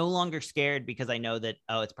 I'm no longer scared because I know that,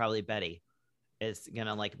 oh, it's probably Betty is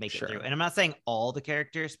gonna like make it through. And I'm not saying all the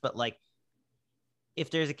characters, but like if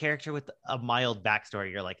there's a character with a mild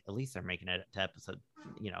backstory, you're like, at least they're making it to episode,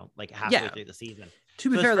 like halfway through the season. To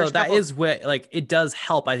be fair though, that is what, like, it does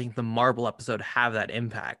help, I think, the Marble episode have that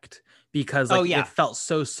impact, because like it felt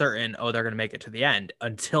so certain, oh, they're gonna make it to the end,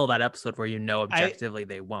 until that episode where objectively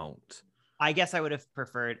they won't. I guess I would have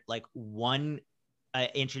preferred like one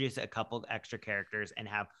introduce a couple extra characters and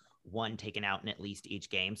have one taken out in at least each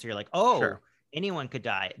game, so you're like, oh, anyone could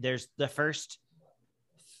die. There's the first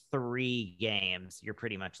 3 games, you're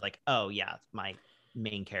pretty much like, oh yeah, my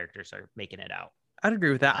main characters are making it out. I'd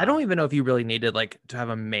agree with that. I don't even know if you really needed like to have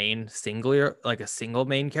a single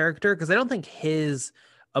main character, because I don't think his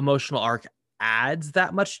emotional arc adds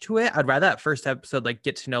that much to it. I'd rather that first episode like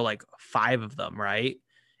get to know like 5 of them, right?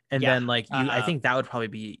 And then like I think that would probably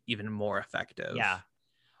be even more effective. Yeah.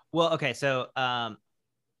 Well, okay, so I'll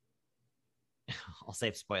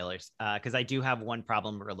save spoilers because I do have one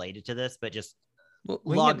problem related to this, but just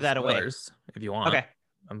log that away if you want. Okay,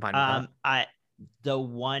 I'm fine with that. The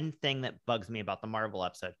one thing that bugs me about the Marvel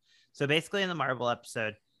episode. So basically, in the Marvel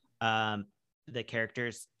episode, the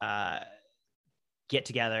characters get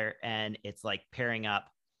together and it's like pairing up,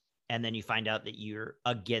 and then you find out that you're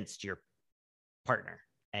against your partner,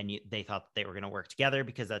 and they thought they were going to work together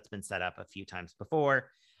because that's been set up a few times before.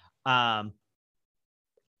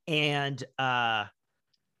 And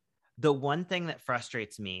the one thing that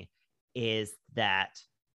frustrates me is that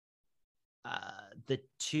the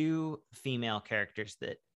two female characters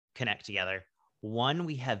that connect together, one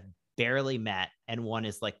we have barely met, and one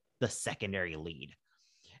is like the secondary lead.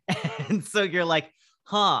 And so you're like,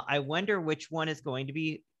 I wonder which one is going to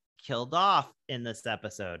be killed off in this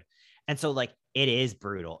episode. And so like it is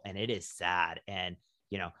brutal and it is sad. And,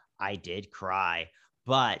 you know, I did cry,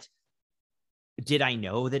 but did I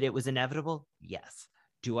know that it was inevitable? Yes.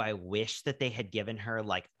 Do I wish that they had given her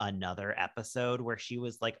like another episode where she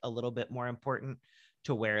was like a little bit more important,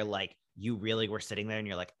 to where like you really were sitting there and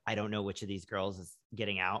you're like, I don't know which of these girls is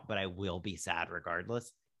getting out, but I will be sad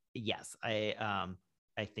regardless? Yes, I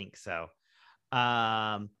think so.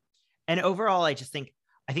 And overall, I think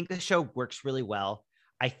the show works really well.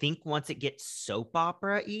 I think once it gets soap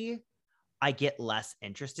opera-y, I get less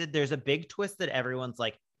interested. There's a big twist that everyone's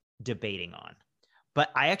like debating on,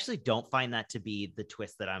 but I actually don't find that to be the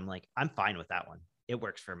twist that I'm like, I'm fine with that one. It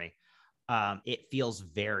works for me. It feels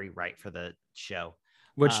very right for the show.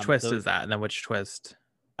 Which twist is that? And then which twist?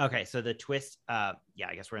 Okay, so the twist, I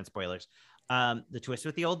guess we're in spoilers. The twist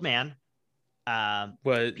with the old man.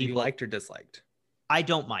 What you liked or disliked? I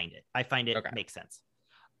don't mind it. I find it makes sense.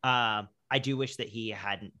 I do wish that he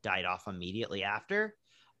hadn't died off immediately after,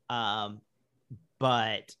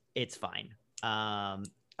 but it's fine.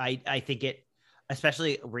 I think it,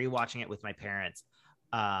 especially rewatching it with my parents,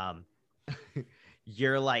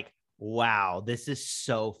 you're like, wow, this is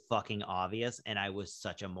so fucking obvious, and I was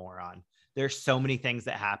such a moron. There's so many things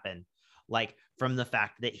that happen, like from the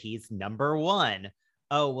fact that he's number one.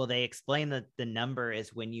 Oh, well, they explain that the number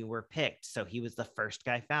is when you were picked. So he was the first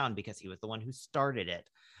guy found because he was the one who started it.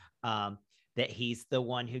 That he's the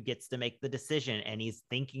one who gets to make the decision, and he's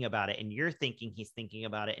thinking about it. And you're thinking he's thinking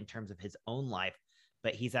about it in terms of his own life,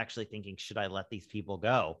 but he's actually thinking, should I let these people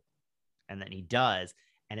go? And then he does.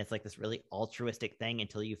 And it's like this really altruistic thing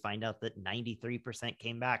until you find out that 93%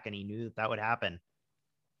 came back, and he knew that would happen.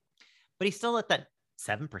 But he still let that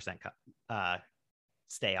 7%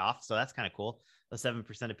 stay off. So that's kind of cool. The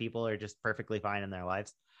 7% of people are just perfectly fine in their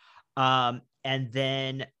lives. And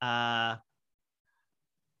then,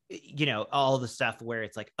 you know, all the stuff where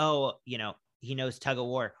it's like, oh, you know, he knows tug of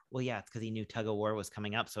war. Well, yeah, it's because he knew tug of war was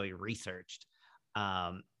coming up. So he researched,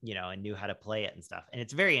 you know, and knew how to play it and stuff. And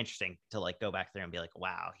it's very interesting to like go back there and be like,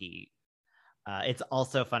 wow, it's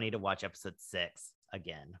also funny to watch episode 6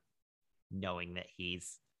 again, knowing that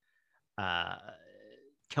he's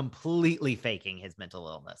completely faking his mental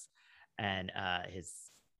illness and his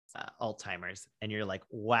Alzheimer's. And you're like,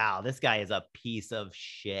 wow, this guy is a piece of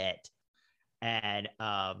shit. And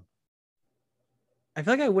I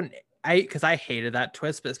feel like because I hated that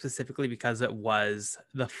twist, but specifically because it was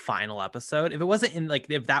the final episode. If it wasn't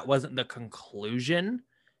if that wasn't the conclusion,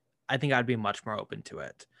 I think I'd be much more open to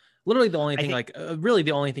it. Literally the only thing, really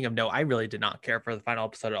the only thing of note, I really did not care for the final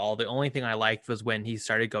episode at all. The only thing I liked was when he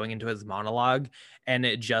started going into his monologue, and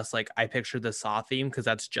it just like, I pictured the Saw theme, because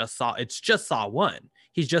it's just Saw 1.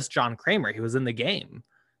 He's just John Kramer. He was in the game.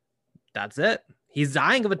 That's it. He's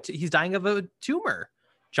dying of a tumor.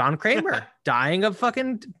 John Kramer dying of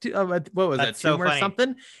fucking what was it? Tumor or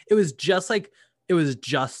something. It was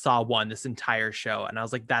just Saw 1 this entire show, and I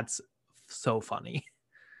was like, that's so funny.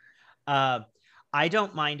 I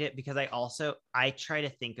don't mind it because I try to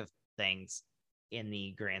think of things in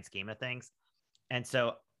the grand scheme of things. And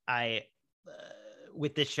so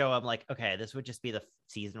with this show, I'm like, okay, this would just be the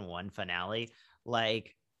season 1 finale.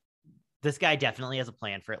 Like, this guy definitely has a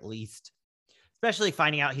plan for at least, especially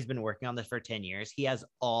finding out he's been working on this for 10 years. He has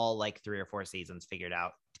all like 3 or 4 seasons figured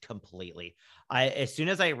out completely. As soon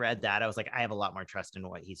as I read that, I was like, I have a lot more trust in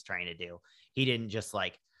what he's trying to do. He didn't just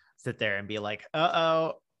like sit there and be like,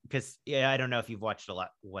 uh-oh. Because I don't know if you've watched a lot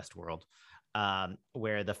Westworld,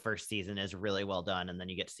 where the first season is really well done, and then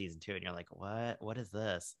you get to season 2 and you're like, what is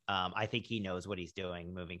this? I think he knows what he's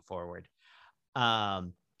doing moving forward. But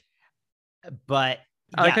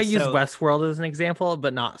I like I used Westworld as an example,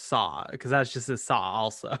 but not Saw, because that's just a Saw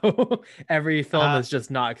also. Every film is just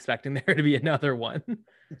not expecting there to be another one.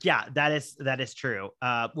 Yeah, that is true.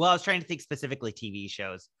 Well, I was trying to think specifically TV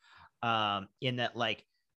shows, in that like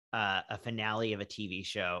a finale of a TV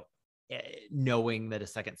show, knowing that a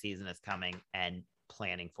second season is coming and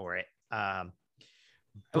planning for it. But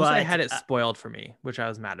I had it spoiled for me, which I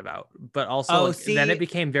was mad about. But also, then it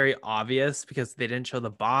became very obvious because they didn't show the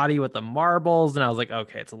body with the marbles, and I was like,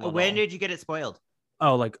 okay, it's a little. When did you get it spoiled?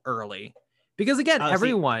 Oh, like early, because again,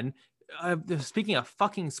 everyone. Speaking of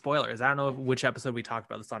fucking spoilers, I don't know which episode we talked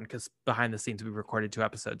about this on, because behind the scenes we recorded 2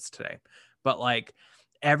 episodes today, but like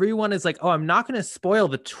everyone is like, oh, I'm not going to spoil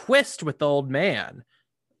the twist with the old man.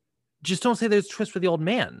 just don't say there's a twist for the old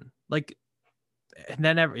man. Like, and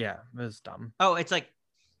then it was dumb. Oh, it's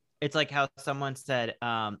like how someone said,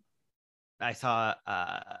 I saw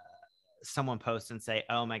someone post and say,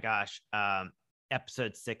 oh my gosh,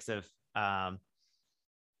 episode 6 of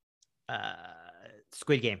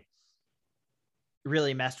Squid Game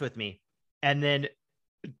really messed with me. And then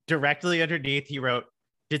directly underneath he wrote,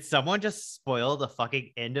 did someone just spoil the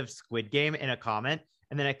fucking end of Squid Game in a comment?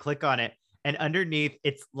 And then I click on it, and underneath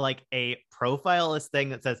it's like a profile-less thing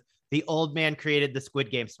that says the old man created the Squid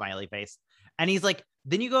Game smiley face. And he's like,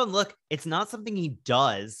 then you go and look, it's not something he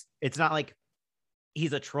does. It's not like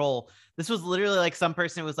he's a troll. This was literally like some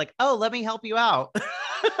person was like, oh, let me help you out.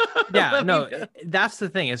 Yeah, no, that's the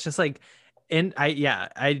thing. It's just like, and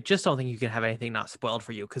I just don't think you can have anything not spoiled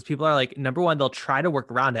for you, because people are like, number one, they'll try to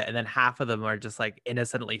work around it, and then half of them are just like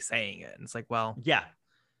innocently saying it. And it's like, well, yeah.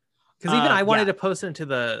 Because even I wanted to post it into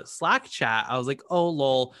the Slack chat. I was like, oh,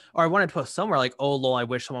 lol. Or I wanted to post somewhere like, oh, lol, I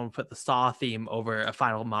wish someone would put the Saw theme over a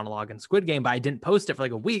final monologue in Squid Game. But I didn't post it for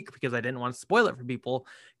like a week because I didn't want to spoil it for people,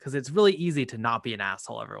 because it's really easy to not be an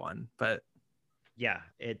asshole, everyone. But yeah,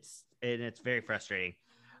 it's very frustrating.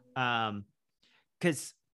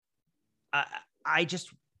 Because I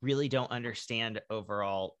just really don't understand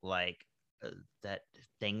overall, like, that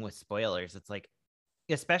thing with spoilers. It's like,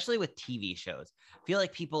 especially with TV shows, I feel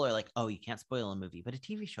like people are like, oh, you can't spoil a movie, but a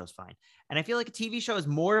TV show is fine. And I feel like a TV show is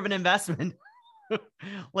more of an investment.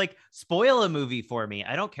 Like, spoil a movie for me.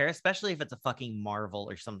 I don't care, especially if it's a fucking Marvel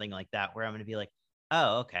or something like that, where I'm going to be like,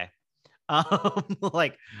 oh, okay.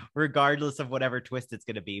 Like, regardless of whatever twist it's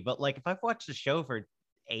going to be. But like, if I've watched a show for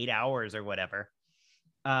 8 hours or whatever.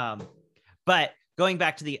 But going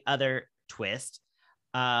back to the other twist,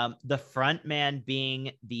 the front man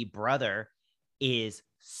being the brother is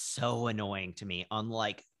so annoying to me on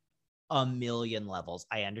like a million levels.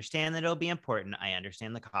 I understand that it'll be important. I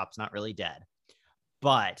understand the cop's not really dead,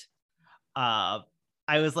 but I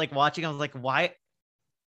was like watching, I was like, why?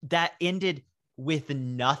 That ended with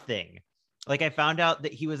nothing. Like, I found out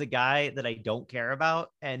that he was a guy that I don't care about,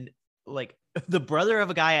 and like the brother of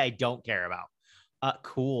a guy I don't care about.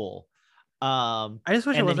 Cool. I just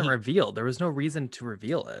wish it wasn't revealed. There was no reason to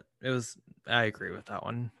reveal it. I agree with that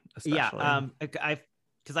one. Especially. Yeah,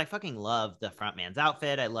 because I fucking love the front man's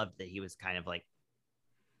outfit. I loved that he was kind of like,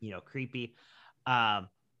 creepy. I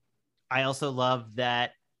also love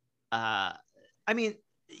that. I mean,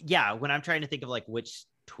 yeah, when I'm trying to think of like which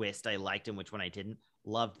twist I liked and which one I didn't,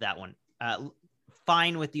 loved that one.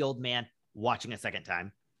 Fine with the old man watching a second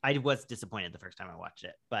time. I was disappointed the first time I watched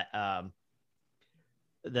it, but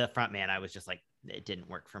the front man, I was just like, it didn't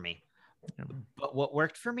work for me. But what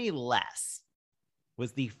worked for me less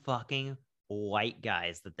was the fucking white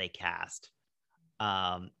guys that they cast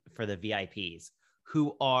for the VIPs,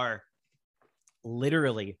 who are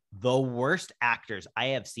literally the worst actors I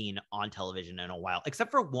have seen on television in a while,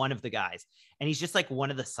 except for one of the guys. And he's just like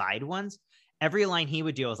one of the side ones. Every line he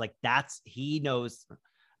would do, I was like, he knows.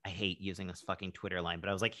 I hate using this fucking Twitter line, but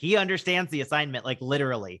I was like, he understands the assignment. Like,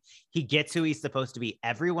 literally, he gets who he's supposed to be.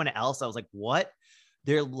 Everyone else, I was like, what?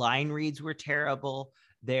 Their line reads were terrible.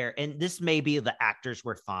 And this may be the actors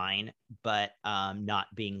were fine, but not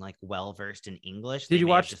being like well versed in English. Did you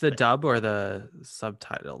watch the dub or the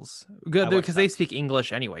subtitles? Good, because they speak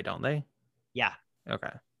English anyway, don't they? Yeah.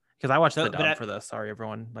 Okay. Because I watched the dub for this. Sorry,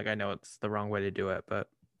 everyone. Like, I know it's the wrong way to do it, but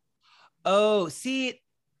oh, see,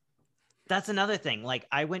 that's another thing. Like,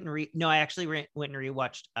 I went and I actually went and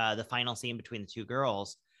rewatched the final scene between the two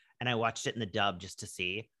girls, and I watched it in the dub just to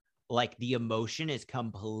see. Like, the emotion is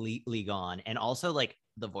completely gone, and also like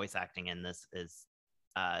the voice acting in this is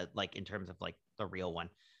like, in terms of like the real one,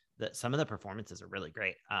 some of the performances are really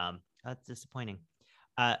great. That's disappointing.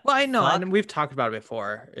 Well, I know, and we've talked about it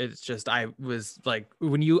before. It's just, I was like,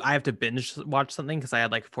 I have to binge watch something because I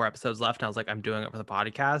had like 4 episodes left, and I was like, I'm doing it for the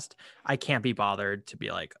podcast. I can't be bothered to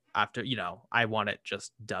be like, after, I want it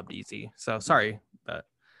just dubbed easy. So sorry, but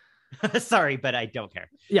sorry, but I don't care.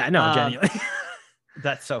 Yeah, no, genuinely.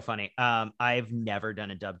 That's so funny. I've never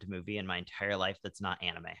done a dubbed movie in my entire life that's not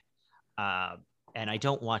anime. And I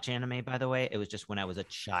don't watch anime, by the way. It was just when I was a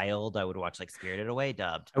child, I would watch like Spirited Away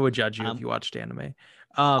dubbed. I would judge you if you watched anime.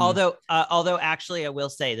 Although actually, I will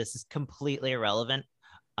say this is completely irrelevant.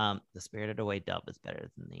 The Spirited Away dub is better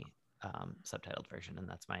than the subtitled version, and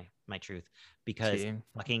that's my truth. Because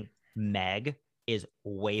fucking Meg is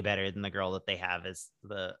way better than the girl that they have as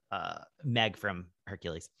the Meg from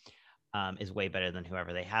Hercules. Is way better than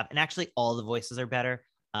whoever they have, and actually all the voices are better.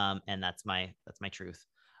 And that's my truth.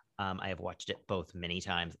 I have watched it both many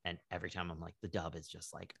times, and every time I'm like, the dub is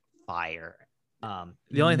just like fire.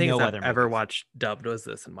 The only thing I've ever watched dubbed was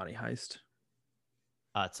this and Money Heist.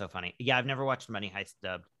 It's so funny. Yeah, I've never watched Money Heist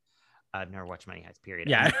dubbed. I've never watched Money Heist, period.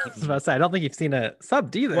 Yeah, I was about to say, I don't think you've seen a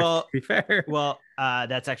subbed either, Well, to be fair. Well,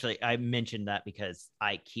 that's actually, I mentioned that because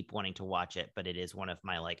I keep wanting to watch it, but it is one of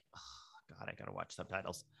my like, oh, God, I gotta watch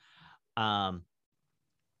subtitles.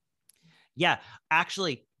 Yeah,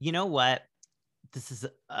 actually, you know what? This is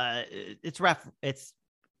it's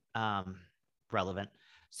relevant.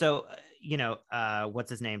 So, what's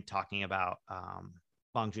his name talking about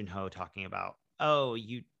Bong Joon-ho talking about, oh,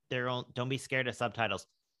 don't be scared of subtitles.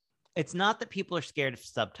 It's not that people are scared of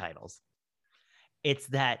subtitles. It's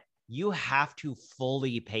that you have to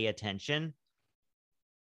fully pay attention,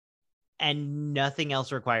 and nothing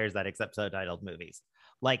else requires that except subtitled movies.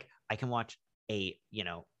 Like, I can watch a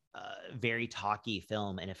very talky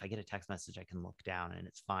film, and if I get a text message, I can look down and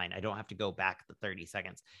it's fine. I don't have to go back the 30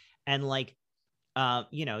 seconds. And like,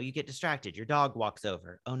 you get distracted, your dog walks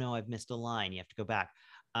over, oh no, I've missed a line, you have to go back.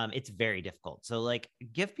 It's very difficult. So like,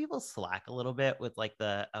 give people slack a little bit with like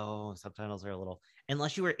subtitles are a little,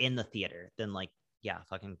 unless you were in the theater, then like, yeah,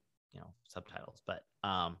 fucking, subtitles, but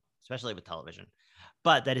especially with television.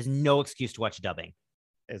 But that is no excuse to watch dubbing,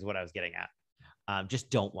 is what I was getting at. Just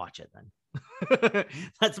don't watch it then.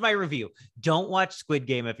 That's my review. Don't watch Squid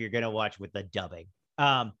Game if you're gonna watch with the dubbing.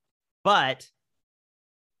 But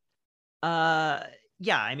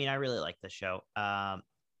yeah, I mean, I really like the show.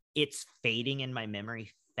 It's fading in my memory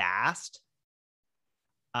fast.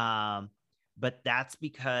 But that's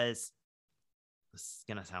because, this is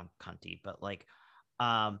gonna sound cunty, but like,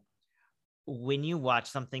 when you watch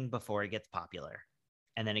something before it gets popular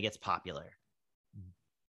and then it gets popular,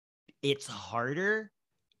 it's harder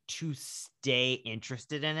to stay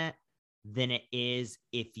interested in it than it is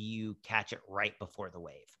if you catch it right before the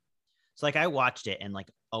wave. So like, I watched it and like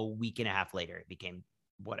a week and a half later, it became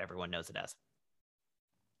what everyone knows it as.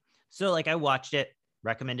 So like, I watched it,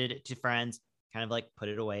 recommended it to friends, kind of like put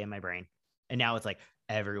it away in my brain. And now it's like,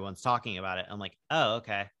 everyone's talking about it. I'm like, oh,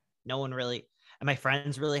 okay. No one really, and my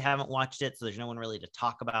friends really haven't watched it. So there's no one really to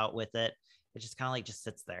talk about with it. It just kind of like just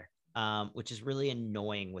sits there, which is really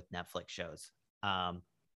annoying with Netflix shows. I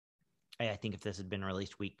think if this had been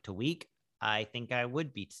released week to week, I think I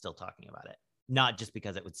would be still talking about it. Not just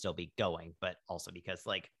because it would still be going, but also because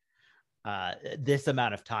like, this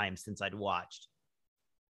amount of time since I'd watched.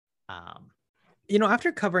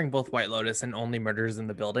 After covering both White Lotus and Only Murders in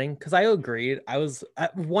the Building, because I agreed, I was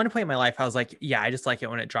at one point in my life, I was like, yeah, I just like it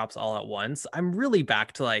when it drops all at once. I'm really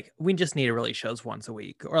back to like, we just need to release shows once a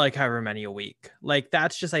week, or like however many a week. Like,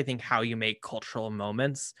 that's just, I think, how you make cultural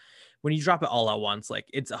moments. When you drop it all at once, like,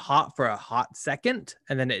 it's hot for a hot second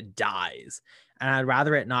and then it dies. And I'd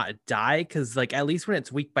rather it not die, because like, at least when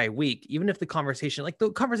it's week by week, even if the conversation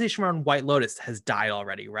around White Lotus has died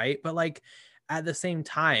already, right? But like, at the same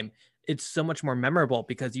time, it's so much more memorable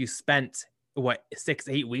because you spent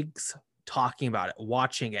 6-8 weeks talking about it,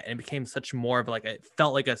 watching it, and it became such more of like, it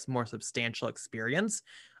felt like a more substantial experience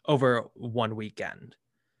over one weekend.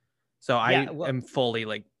 So yeah, I am fully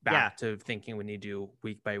like back to thinking we need to do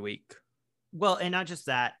week by week. Well, and not just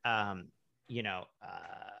that,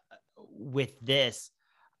 with this,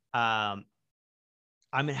 I know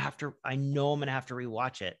I'm gonna have to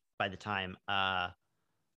rewatch it by the time the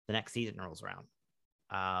next season rolls around.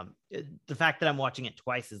 The fact that I'm watching it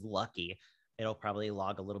twice is lucky. It'll probably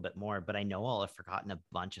log a little bit more, but I know I'll have forgotten a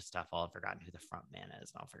bunch of stuff. I'll have forgotten who the front man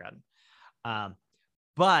is. I'll have forgotten.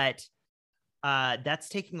 But that's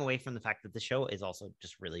taking away from the fact that the show is also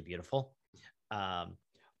just really beautiful.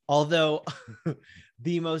 Although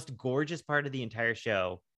the most gorgeous part of the entire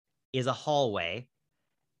show is a hallway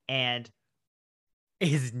and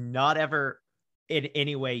is not ever in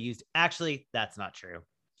any way used. Actually, that's not true.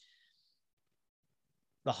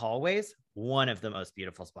 The hallways, one of the most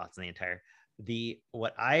beautiful spots in the entire,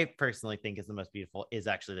 what I personally think is the most beautiful is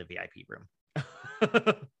actually the VIP room.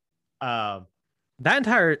 That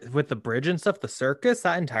entire, with the bridge and stuff, the circus,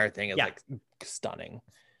 that entire thing is like stunning.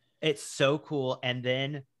 It's so cool. And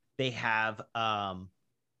then they have,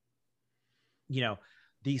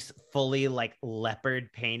 these fully like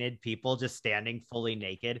leopard painted people just standing fully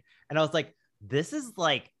naked. And I was like, this is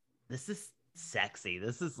sexy.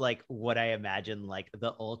 This is like what I imagine like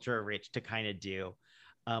the ultra rich to kind of do,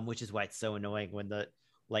 which is why it's so annoying when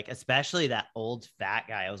especially that old fat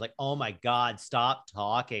guy, I was like, oh my God, stop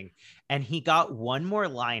talking. And he got one more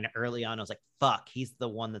line early on. I was like, fuck, he's the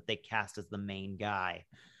one that they cast as the main guy.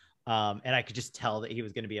 And I could just tell that he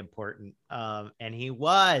was going to be important. And he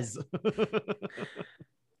was.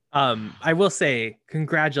 I will say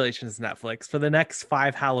congratulations, Netflix, for the next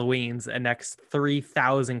 5 Halloweens and next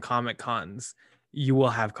 3,000 Comic Cons. You will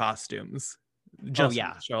have costumes. just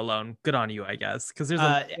yeah. for the show alone. Good on you, I guess, because there's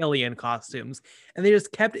Uh, a million costumes, and they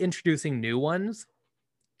just kept introducing new ones.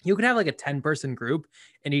 You could have like a 10-person group,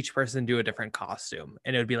 and each person do a different costume,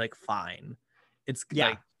 and it would be like fine. It's Yeah.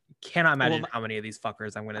 like cannot imagine Well, how many of these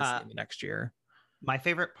fuckers I'm gonna see in the next year. My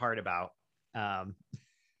favorite part about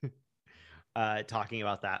talking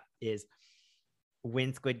about that is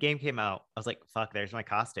when Squid Game came out, I was like, fuck, there's my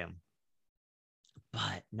costume.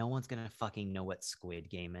 But no one's gonna fucking know what Squid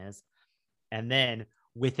Game is. And then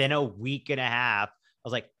within a week and a half, I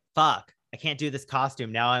was like, fuck, I can't do this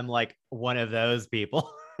costume. Now I'm like one of those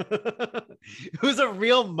people. It was a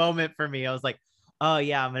real moment for me. I was like, oh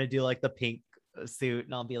yeah, I'm gonna do like the pink suit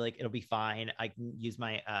and I'll be like, it'll be fine. I can use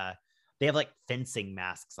my they have like fencing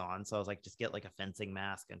masks on. So I was like, just get like a fencing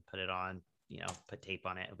mask and put it on, put tape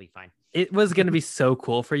on it. It'll be fine. It was gonna be so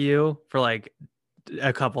cool for you for like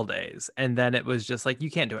a couple days, and then it was just like,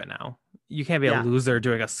 you can't do it now. You can't be a loser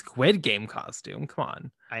doing a Squid Game costume. Come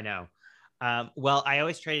on. I know. Well, I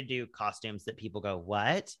always try to do costumes that people go,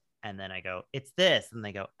 what? And then I go, it's this. And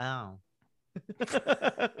they go, oh.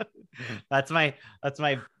 That's my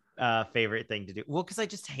favorite thing to do. Well, because I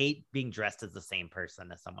just hate being dressed as the same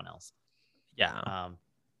person as someone else. Yeah.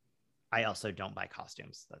 I also don't buy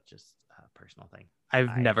costumes. That's just a personal thing.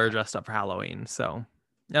 I've never dressed up for Halloween. So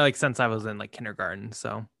like since I was in like kindergarten.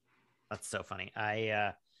 So that's so funny.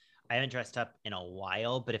 I haven't dressed up in a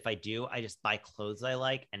while, but if I do, I just buy clothes I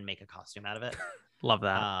like and make a costume out of it. Love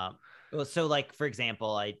that. So like, for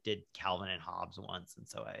example, I did Calvin and Hobbes once. And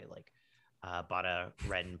so I like bought a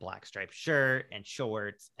red and black striped shirt and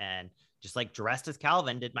shorts and just like dressed as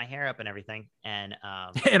Calvin, did my hair up and everything. And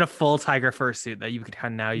in a full tiger fursuit that you could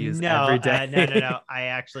now use every day. No. I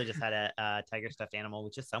actually just had a tiger stuffed animal,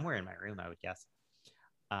 which is somewhere in my room, I would guess.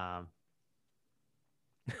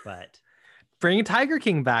 But bring Tiger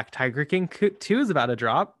King back. Tiger King 2 is about to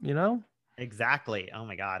drop, Exactly. Oh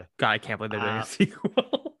my God, I can't believe they're doing a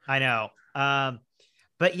sequel. I know.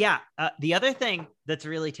 But yeah, the other thing that's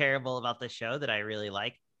really terrible about this show that I really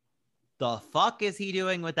like, the fuck is he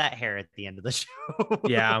doing with that hair at the end of the show?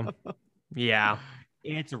 Yeah.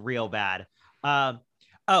 It's real bad.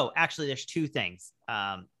 Oh, actually, there's two things.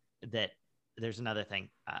 There's another thing.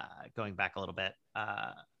 Going back a little bit.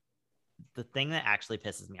 The thing that actually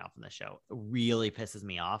pisses me off in the show, really pisses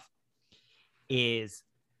me off, is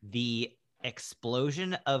the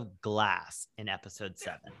explosion of glass in episode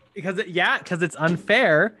 7. Because it's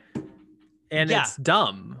unfair and it's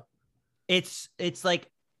dumb. It's like,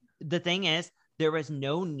 the thing is, there was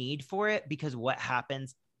no need for it because what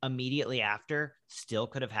happens immediately after still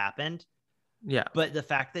could have happened. Yeah. But the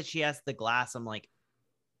fact that she has the glass, I'm like,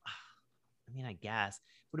 I mean, I guess it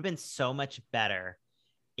would have been so much better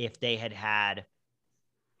if they had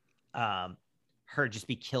her just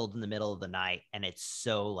be killed in the middle of the night. And it's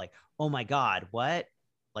so like, oh my God, what?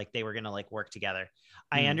 Like they were going to like work together.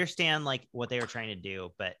 I understand like what they were trying to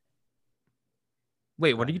do, but.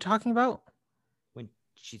 Wait, what are you talking about? When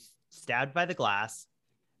she's stabbed by the glass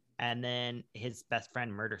and then his best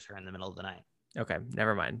friend murders her in the middle of the night. Okay,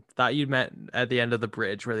 never mind. Thought you'd meant at the end of the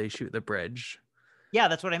bridge where they shoot the bridge. Yeah,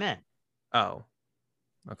 that's what I meant. Oh,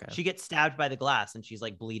 okay. She gets stabbed by the glass and she's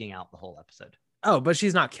like bleeding out the whole episode. Oh, but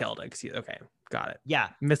she's not killed. Okay, got it. Yeah,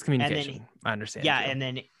 miscommunication. I understand. Yeah, and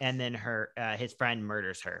then her his friend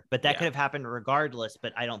murders her, but that could have happened regardless.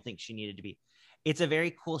 But I don't think she needed to be. It's a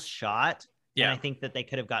very cool shot. Yeah, and I think that they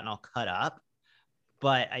could have gotten all cut up,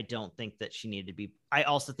 but I don't think that she needed to be. I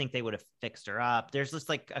also think they would have fixed her up. There's just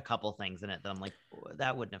like a couple things in it that I'm like,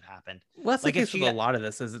 that wouldn't have happened. Well, that's like the case with a lot of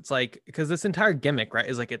this is it's like, because this entire gimmick, right,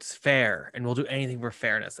 is like, it's fair and we'll do anything for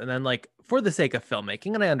fairness. And then like, for the sake of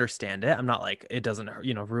filmmaking, and I understand it, I'm not like, it doesn't,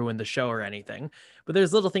 ruin the show or anything, but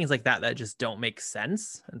there's little things like that just don't make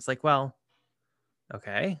sense. And it's like, well,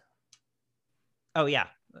 okay. Oh yeah.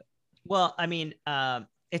 Well, I mean,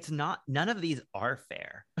 it's not, none of these are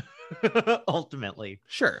fair. Ultimately,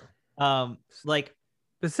 sure. Like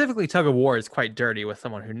specifically tug of war is quite dirty with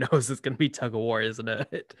someone who knows it's going to be tug of war, isn't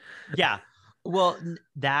it? Yeah. Well,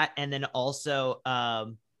 that, and then also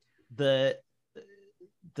the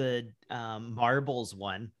marbles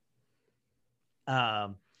one,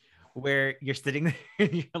 where you're sitting there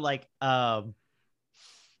and you're like, I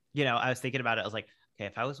was thinking about it. I was like, okay,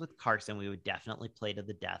 if I was with Carson, we would definitely play to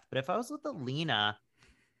the death. But if I was with Alina,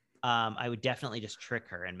 I would definitely just trick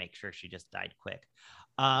her and make sure she just died quick.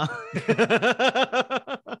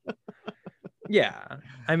 Yeah,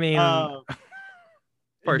 I mean,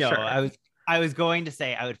 for no, sure. I was going to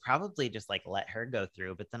say I would probably just like let her go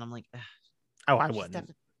through, but then I'm like, oh, I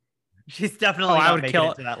wouldn't. She's definitely. I would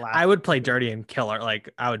kill. I would play dirty and kill her.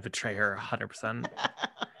 Like I would betray her 100%.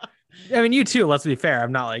 I mean, you too. Let's be fair.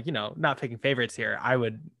 I'm not like, not picking favorites here. I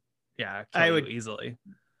would, kill I you would- easily.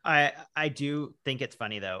 I do think it's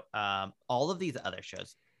funny though. All of these other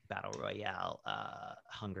shows, Battle Royale,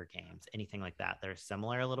 Hunger Games, anything like that, they're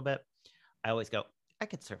similar a little bit. I always go, I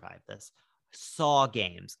could survive this. Saw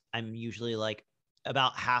games, I'm usually like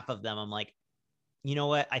about half of them. I'm like, you know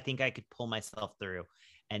what? I think I could pull myself through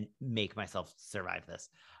and make myself survive this.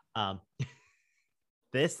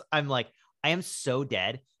 This, I'm like, I am so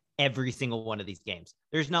dead every single one of these games.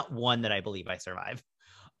 There's not one that I believe I survive.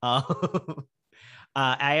 I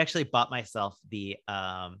actually bought myself the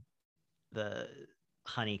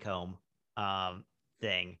honeycomb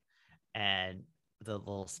thing and the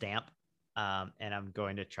little stamp, and I'm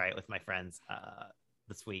going to try it with my friends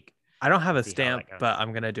this week. I don't have a See how that stamp, goes. but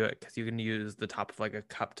I'm gonna do it because you can use the top of like a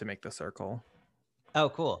cup to make the circle. Oh,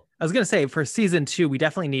 cool. I was gonna say for season 2, we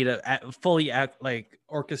definitely need a fully like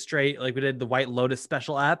orchestrate like we did the White Lotus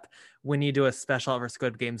special app. We need to do a special app for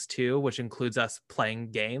Squid Games 2, which includes us playing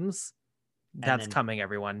games. That's then- coming,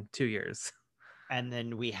 everyone. 2 years. And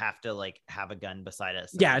then we have to like have a gun beside us.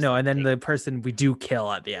 Yeah, just, no, like, and then take- the person we do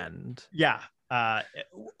kill at the end. yeah,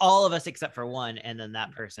 all of us except for one, and then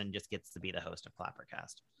that person just gets to be the host of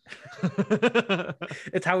Clappercast.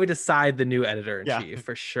 It's how we decide the new editor in chief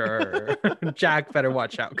for sure. Jack better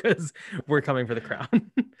watch out because we're coming for the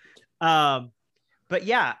crown. But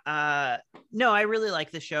yeah, no, I really like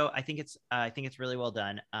the show. I think it's really well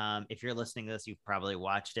done. If you're listening to this, you've probably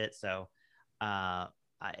watched it, so it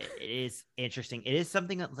is interesting. It is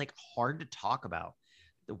something that's like hard to talk about.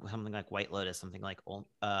 Something like White Lotus, something like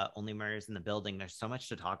Only Murders in the Building. There's so much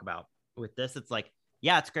to talk about. With this, it's like,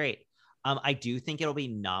 yeah, it's great. I do think it'll be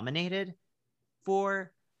nominated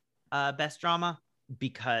for best drama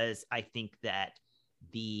because I think that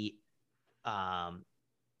the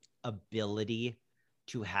ability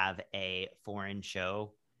to have a foreign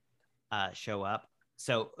show show up.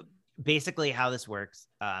 So basically how this works,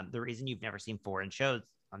 the reason you've never seen foreign shows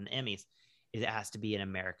on the Emmys is it has to be an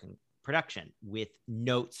American production with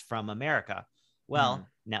notes from America. Well,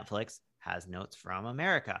 Netflix has notes from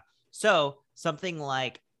America. So something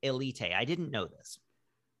like Elite, I didn't know this,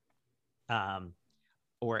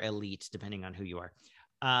 or Elite, depending on who you are,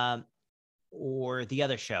 or the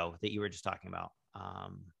other show that you were just talking about,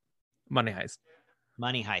 Money Heist.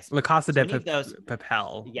 Money Heist. La Casa de those,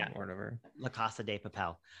 Papel. Yeah, or whatever. La Casa de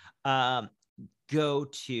Papel. Go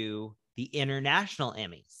to the international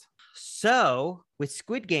Emmys. So with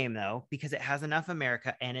Squid Game, though, because it has enough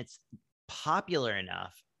America and it's popular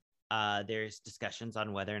enough, there's discussions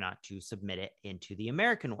on whether or not to submit it into the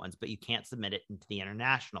American ones, but you can't submit it into the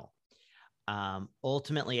international.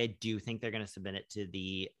 Ultimately, I do think they're going to submit it to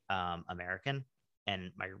the American.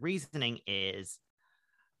 And my reasoning is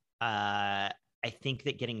I think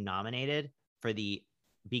that getting nominated for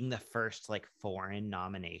being the first like foreign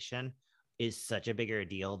nomination is such a bigger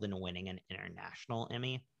deal than winning an international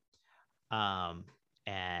Emmy.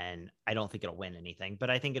 And I don't think it'll win anything, but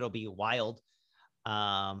I think it'll be wild.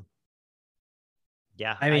 Yeah,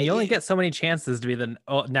 I mean, you only get so many chances to be the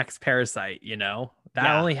next Parasite,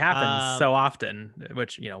 that only happens so often,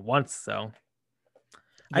 which, once. So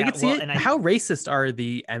I could see it. How racist are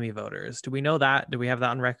the Emmy voters? Do we know that? Do we have that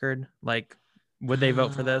on record? Like, would they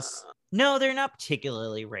vote for this? No, they're not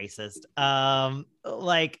particularly racist.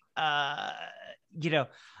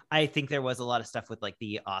 I think there was a lot of stuff with like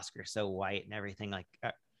the Oscar so white and everything, like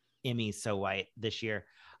Emmys so white this year.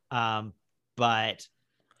 But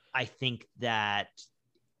I think that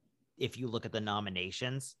if you look at the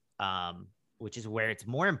nominations, which is where it's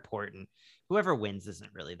more important, whoever wins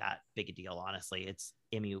isn't really that big a deal, honestly. It's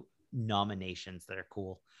Emmy nominations that are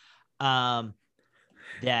cool.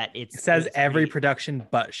 It says every production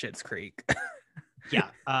but Schitt's Creek. Yeah.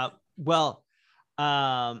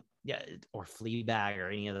 Yeah, or Fleabag or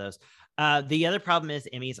any of those. The other problem is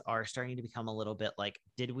Emmys are starting to become a little bit like,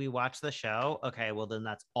 did we watch the show? Okay, well then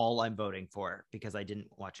that's all I'm voting for because I didn't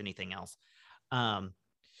watch anything else.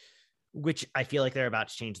 Which I feel like they're about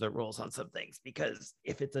to change the rules on some things, because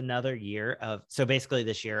if it's another year of, so basically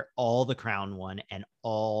this year, all The Crown won and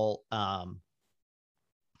all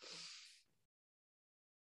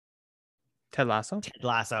Ted Lasso.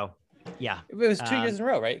 Yeah. It was 2 years in a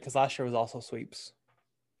row, right? Because last year was also sweeps.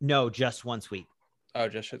 No, just one sweep. Oh,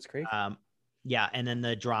 just Schitt's Creek. Yeah, and then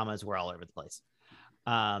the dramas were all over the place.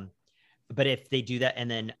 But if they do that, and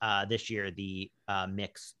then this year the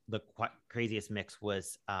mix, the craziest mix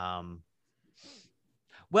was,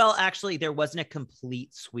 well, actually there wasn't a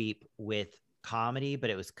complete sweep with comedy, but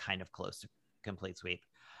it was kind of close to complete sweep.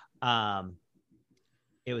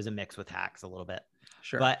 It was a mix with hacks a little bit.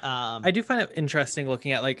 Sure. But I do find it interesting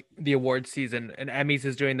looking at like the award season, and Emmys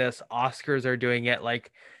is doing this, Oscars are doing it,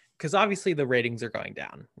 like, because obviously the ratings are going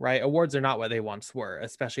down, right? Awards are not what they once were,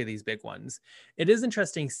 especially these big ones. It is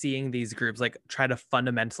interesting seeing these groups like try to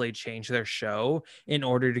fundamentally change their show in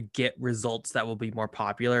order to get results that will be more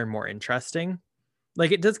popular and more interesting.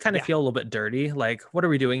 Like it does kind of Yeah. feel a little bit dirty. Like, what are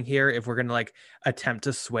we doing here if we're gonna like attempt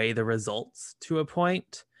to sway the results to a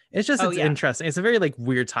point? It's just it's yeah. interesting. It's a very like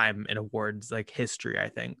weird time in awards like history, I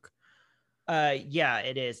think. Yeah,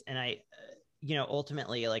 it is. And I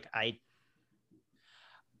ultimately, like,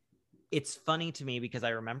 it's funny to me because I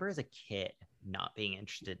remember as a kid not being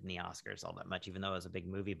interested in the Oscars all that much, even though I was a big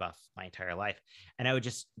movie buff my entire life. And I would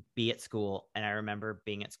just be at school. And I remember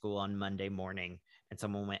being at school on Monday morning and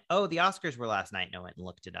someone went, "Oh, the Oscars were last night." And I went and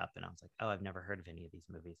looked it up. And I was like, "Oh, I've never heard of any of these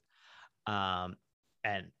movies." And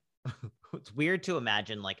it's weird to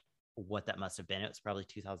imagine like what that must have been. It was probably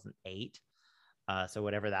 2008. So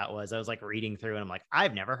whatever that was, I was like reading through and I'm like,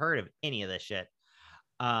 I've never heard of any of this shit.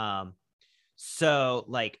 So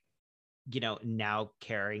like, now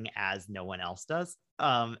caring as no one else does.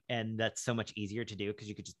 And that's so much easier to do because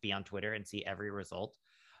you could just be on Twitter and see every result.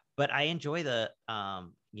 But I enjoy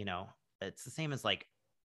it's the same as like,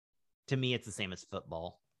 to me, it's the same as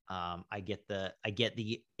football. I get the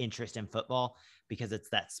interest in football because it's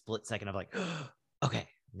that split second of like, okay,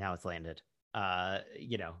 now it's landed. Oh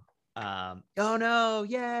no,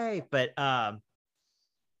 yay. But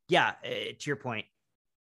yeah, to your point,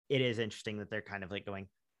 it is interesting that they're kind of like going,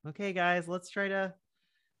 okay, guys, let's try to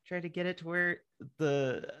get it to where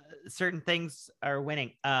the certain things are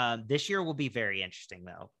winning. This year will be very interesting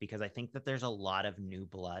though, because I think that there's a lot of new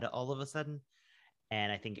blood all of a sudden,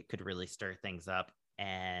 and I think it could really stir things up.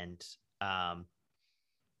 And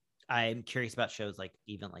I'm curious about shows like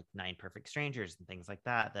even like Nine Perfect Strangers and things like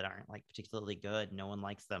that aren't like particularly good. No one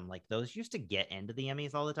likes them. Like those used to get into the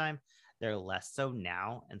Emmys all the time. They're less so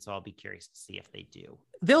now. And so I'll be curious to see if they do.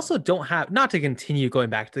 They also don't have, not to continue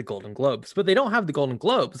going back to the Golden Globes, but they don't have the Golden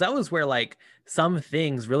Globes. That was where like some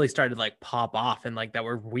things really started to like pop off and like that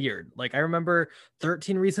were weird. Like I remember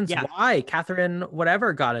 13 Reasons Why Catherine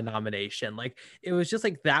whatever got a nomination. Like it was just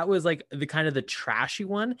like that was like the kind of the trashy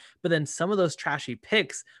one, but then some of those trashy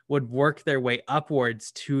picks would work their way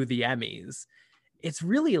upwards to the Emmys. It's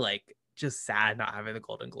really like just sad not having the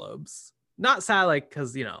Golden Globes. Not sad like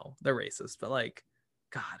because they're racist, but like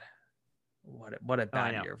God. What a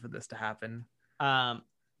bad year for this to happen. Why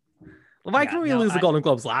couldn't we lose the Golden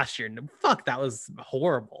Globes last year? Fuck, that was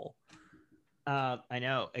horrible. I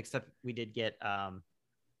know, except we did get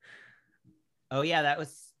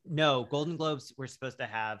Golden Globes were supposed to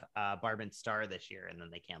have Barb and Star this year, and then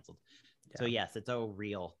they canceled. Yeah. So yes, it's a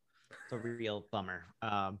real bummer.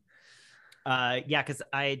 Because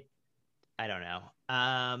I don't know.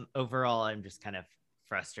 Overall, I'm just kind of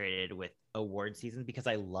frustrated with award season because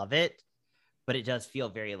I love it. But it does feel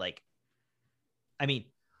very like, I mean,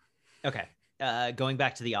 okay. Going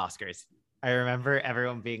back to the Oscars, I remember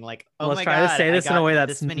everyone being like, "Oh let's my try God, to say this in a way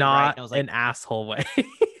that's not right. Like, an asshole way."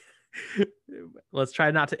 Let's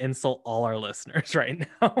try not to insult all our listeners right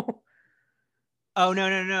now. Oh no!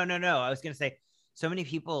 I was gonna say, so many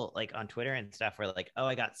people like on Twitter and stuff were like, "Oh,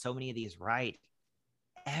 I got so many of these right."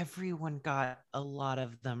 Everyone got a lot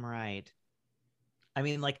of them right. I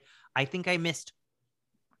mean, like, I think I missed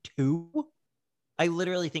 2. I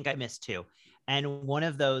literally think I missed 2. And one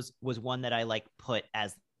of those was one that I like put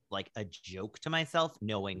as like a joke to myself,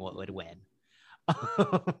 knowing what would win.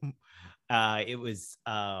 It was,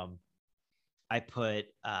 I put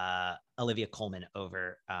Olivia Colman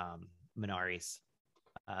over Minari's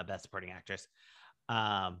Best Supporting Actress.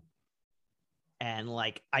 And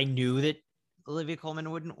like, I knew that Olivia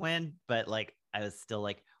Colman wouldn't win, but like, I was still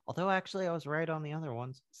like, although actually I was right on the other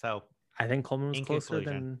ones. So I think Colman was closer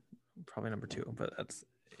than probably number 2, but that's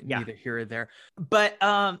neither here or there. But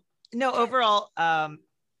no, overall,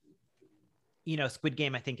 Squid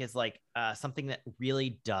Game I think is like something that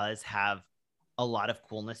really does have a lot of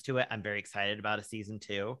coolness to it. I'm very excited about a season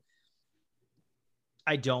 2.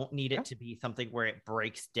 I don't need it to be something where it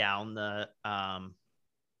breaks down the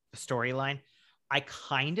storyline. I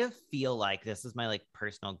kind of feel like this is my like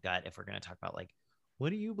personal gut. If we're going to talk about like, what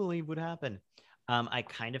do you believe would happen? I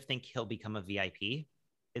kind of think he'll become a VIP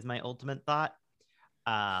is my ultimate thought.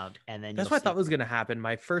 And then that's what I thought was going to happen.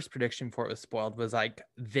 My first prediction before it was spoiled was like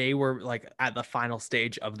they were like at the final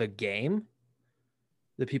stage of the game,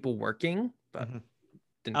 the people working, but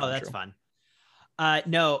that's fun.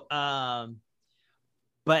 No,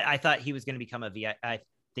 but I thought he was going to become a VIP. I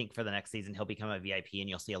think for the next season he'll become a VIP, and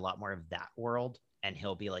you'll see a lot more of that world, and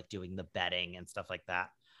he'll be like doing the betting and stuff like that.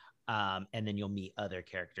 And then you'll meet other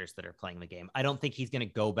characters that are playing the game. I don't think he's going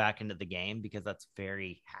to go back into the game because that's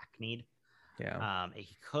very hackneyed. Yeah.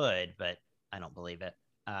 He could, but I don't believe it.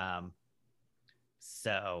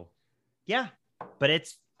 So yeah, but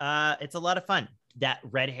it's a lot of fun. That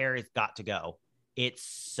red hair has got to go. It's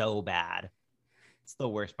so bad. It's the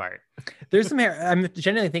worst part. There's some hair. I'm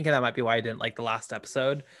genuinely thinking that might be why I didn't like the last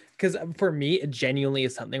episode. Because for me, it genuinely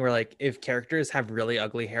is something where, like, if characters have really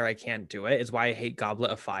ugly hair, I can't do it. It's why I hate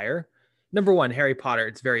Goblet of Fire. Number one, Harry Potter.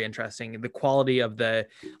 It's very interesting. The quality of the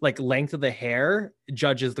length of the hair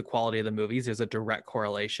judges the quality of the movies. There's a direct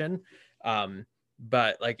correlation.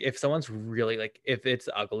 But like, if someone's really if it's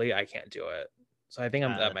ugly, I can't do it. So I think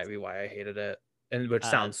that might be why I hated it. And which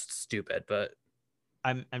sounds stupid, but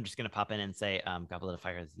I'm just gonna pop in and say Goblet of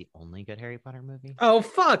Fire is the only good Harry Potter movie. Oh,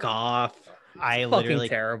 fuck off. I Fucking literally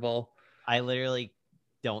terrible. I literally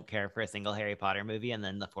don't care for a single Harry Potter movie, and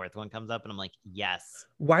then the fourth one comes up and I'm like, yes.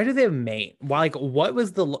 Why do they have mane? Why, what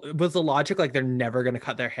was the logic? Like, they're never gonna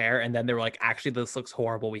cut their hair, and then they were like, actually, this looks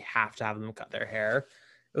horrible, we have to have them cut their hair.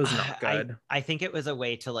 It was not good. I think it was a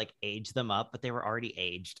way to age them up, but they were already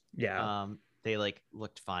aged. Yeah. They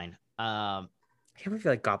looked fine. I can't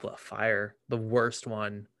believe Goblet of Fire, the worst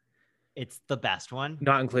one. It's the best one,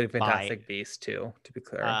 not including Fantastic Beasts too, to be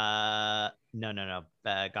clear. No.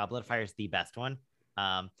 Goblet of Fire is the best one.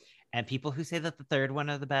 And people who say that the third one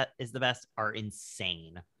is the best are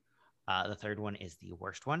insane. The third one is the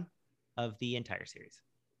worst one of the entire series.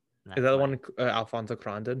 Is that the one Alfonso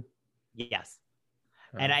Cuarón did? Yes.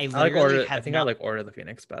 And I like Order. I think I like Order of the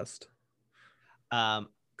Phoenix best. God,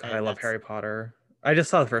 I love Harry Potter. I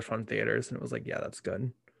just saw the first one in theaters and it was like, yeah, that's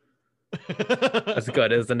good. That's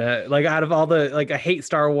good, isn't it? Like, out of all the, I hate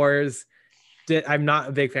Star Wars. I'm not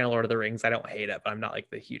a big fan of Lord of the Rings. I don't hate it, but I'm not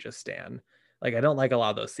the hugest stan. I don't like a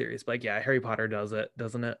lot of those series, but yeah, Harry Potter does it,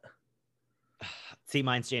 doesn't it? See,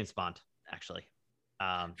 mine's James Bond, actually.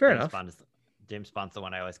 Fair enough. James Bond's the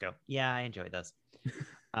one I always go, yeah, I enjoy this.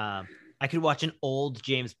 I could watch an old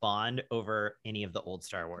James Bond over any of the old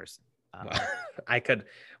Star Wars. I could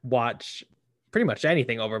watch pretty much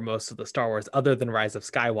anything over most of the Star Wars other than Rise of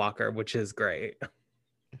Skywalker, which is great.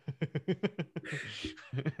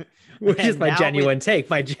 Which is my genuine take.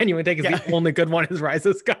 My genuine take is the only good one is Rise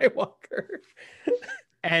of Skywalker.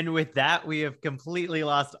 And with that, we have completely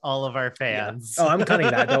lost all of our fans. Yeah. Oh, I'm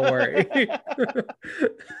cutting that. Don't worry.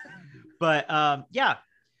 But yeah,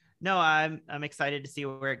 no, I'm excited to see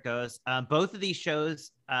where it goes. Both of these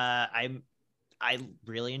shows, I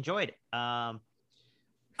really enjoyed. I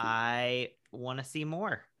want to see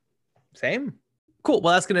more. Same. Cool.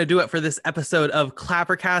 Well, that's going to do it for this episode of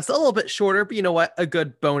Clappercast. A little bit shorter, but you know what? A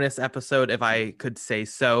good bonus episode, if I could say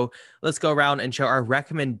so. Let's go around and show our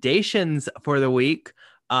recommendations for the week.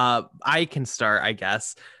 I can start, I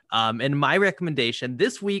guess. And my recommendation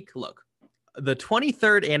this week, look, the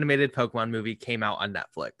 23rd animated Pokemon movie came out on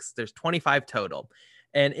Netflix. There's 25 total.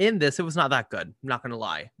 And in this, it was not that good. I'm not going to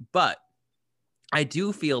lie. But I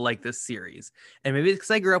do feel like this series, and maybe it's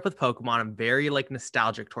because I grew up with Pokemon, I'm very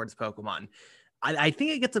nostalgic towards Pokemon. I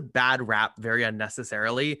think it gets a bad rap very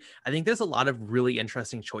unnecessarily. I think there's a lot of really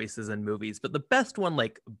interesting choices in movies, but the best one,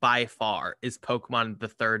 by far, is Pokemon the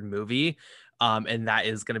third movie. And that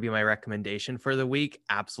is going to be my recommendation for the week.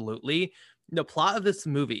 Absolutely. The plot of this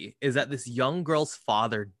movie is that this young girl's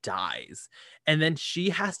father dies, and then she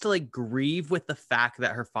has to grieve with the fact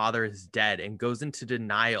that her father is dead and goes into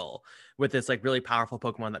denial with this really powerful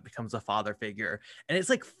Pokemon that becomes a father figure. And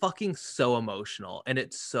it's fucking so emotional, and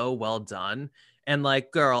it's so well done. And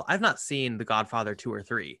girl, I've not seen The Godfather 2 or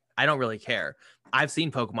 3. I don't really care. I've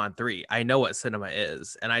seen Pokemon 3. I know what cinema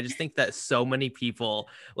is. And I just think that so many people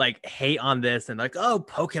hate on this and oh,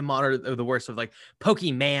 Pokemon are the worst, of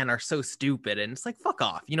Pokemon are so stupid. And it's fuck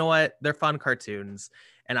off. You know what? They're fun cartoons.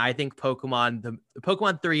 And I think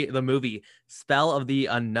Pokemon 3, the movie, Spell of the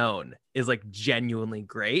Unknown, is genuinely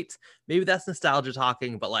great. Maybe that's nostalgia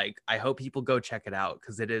talking, but I hope people go check it out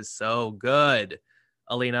because it is so good.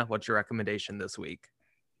 Alina, what's your recommendation this week?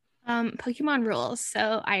 Pokemon rules.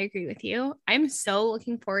 So I agree with you. I'm so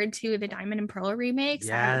looking forward to the Diamond and Pearl remakes.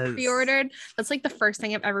 Yes. I pre-ordered. That's the first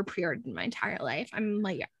thing I've ever pre-ordered in my entire life. I'm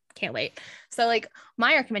can't wait. So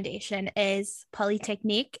my recommendation is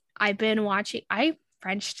Polytechnique. I've been watching. I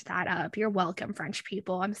Frenched that up. You're welcome, French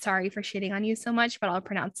people. I'm sorry for shitting on you so much, but I'll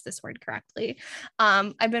pronounce this word correctly.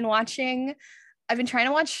 I've been trying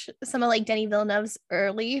to watch some of Denis Villeneuve's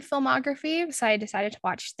early filmography. So I decided to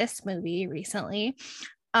watch this movie recently.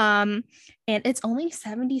 And it's only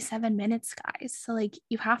 77 minutes, guys. So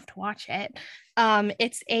you have to watch it.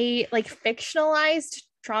 It's a fictionalized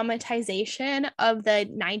dramatization of the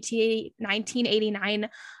 1989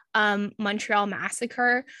 Montreal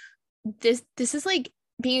massacre. this is like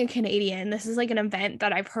being a Canadian. This is like an event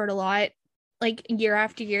that I've heard a lot like year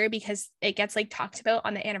after year because it gets like talked about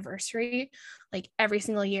on the anniversary like every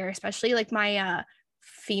single year, especially like my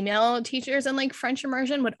female teachers in like French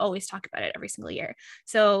immersion would always talk about it every single year.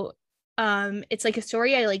 So it's like a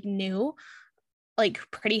story I like knew like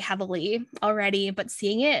pretty heavily already, but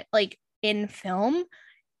seeing it like in film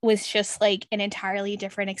was just like an entirely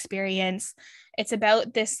different experience. It's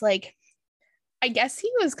about this like, I guess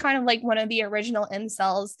he was kind of like one of the original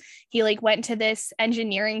incels. He like went to this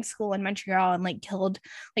engineering school in Montreal and like killed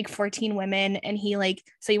like 14 women. And he like,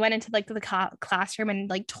 so he went into like the classroom and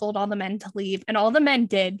like told all the men to leave. And all the men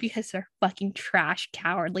did because they're fucking trash,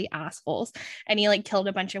 cowardly assholes. And he like killed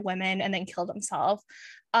a bunch of women and then killed himself.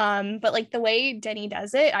 But like the way Denny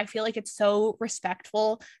does it, I feel like it's so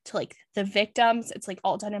respectful to like the victims. It's like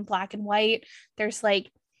all done in black and white. There's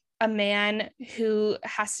like a man who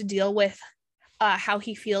has to deal with how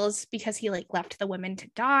he feels because he like left the women to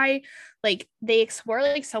die. Like they explore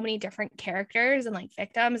like so many different characters and like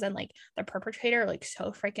victims and like the perpetrator like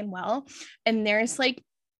so freaking well. And there's like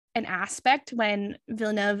an aspect when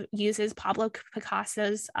Villeneuve uses Pablo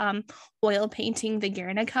Picasso's oil painting the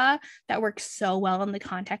Guernica that works so well in the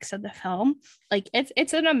context of the film. Like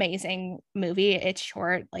it's an amazing movie. It's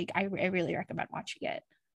short. Like I really recommend watching it.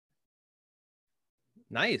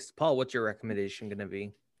 Nice. Paul, what's your recommendation going to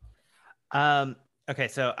be? Okay,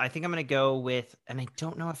 so I think I'm going to go with, and I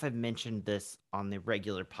don't know if I've mentioned this on the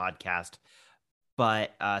regular podcast,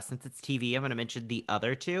 but since it's TV, I'm going to mention the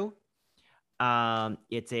other two.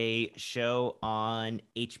 It's a show on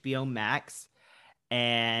HBO Max,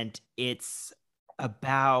 and it's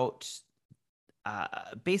about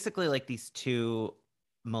basically like these two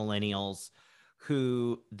millennials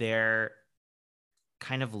who they're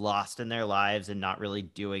kind of lost in their lives and not really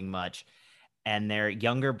doing much. And their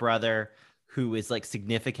younger brother, who is like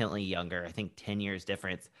significantly younger, I think 10 years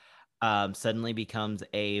difference, suddenly becomes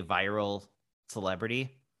a viral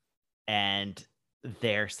celebrity. And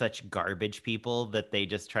they're such garbage people that they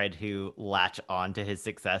just try to latch on to his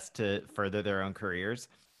success to further their own careers.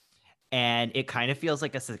 And it kind of feels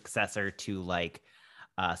like a successor to like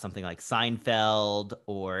something like Seinfeld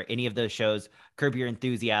or any of those shows, Curb Your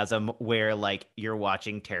Enthusiasm, where like you're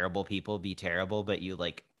watching terrible people be terrible, but you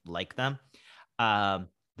like them.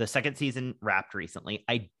 The second season wrapped recently.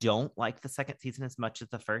 I don't like the second season as much as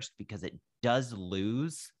the first because it does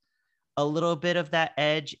lose a little bit of that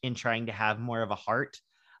edge in trying to have more of a heart.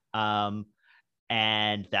 And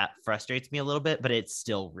that frustrates me a little bit, but it's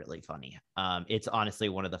still really funny. It's honestly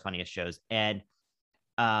one of the funniest shows. And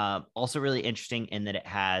also really interesting in that it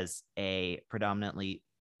has a predominantly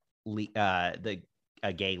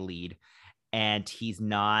a gay lead, and he's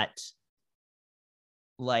not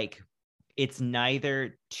like, it's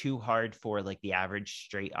neither too hard for like the average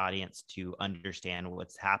straight audience to understand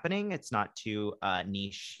what's happening. It's not too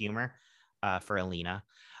niche humor for Alina.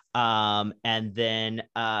 And then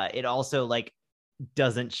it also like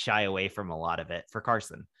doesn't shy away from a lot of it for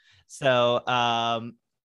Carson. So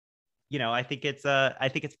you know, I think it's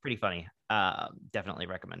pretty funny. Definitely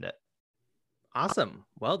recommend it. Awesome.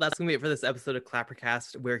 Well, that's gonna be it for this episode of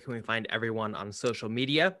Clappercast. Where can we find everyone on social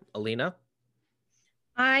media? Alina?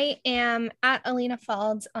 I am at Alina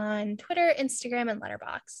Falds on Twitter, Instagram, and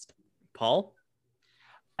Letterboxd. Paul?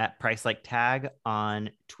 At Price Like Tag on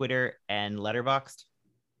Twitter and Letterboxd.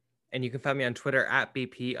 And you can find me on Twitter at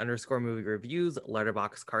BP_movie reviews,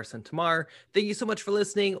 Letterboxd Carson Tamar. Thank you so much for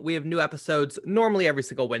listening. We have new episodes normally every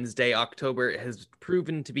single Wednesday. October has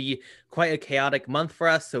proven to be quite a chaotic month for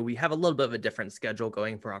us, so we have a little bit of a different schedule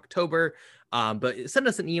going for October. But send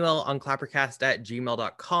us an email on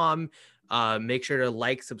clappercast@gmail.com. Make sure to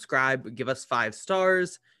like, subscribe, give us 5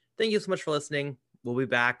 stars. Thank you so much for listening. We'll be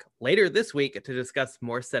back later this week to discuss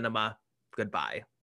more cinema. Goodbye.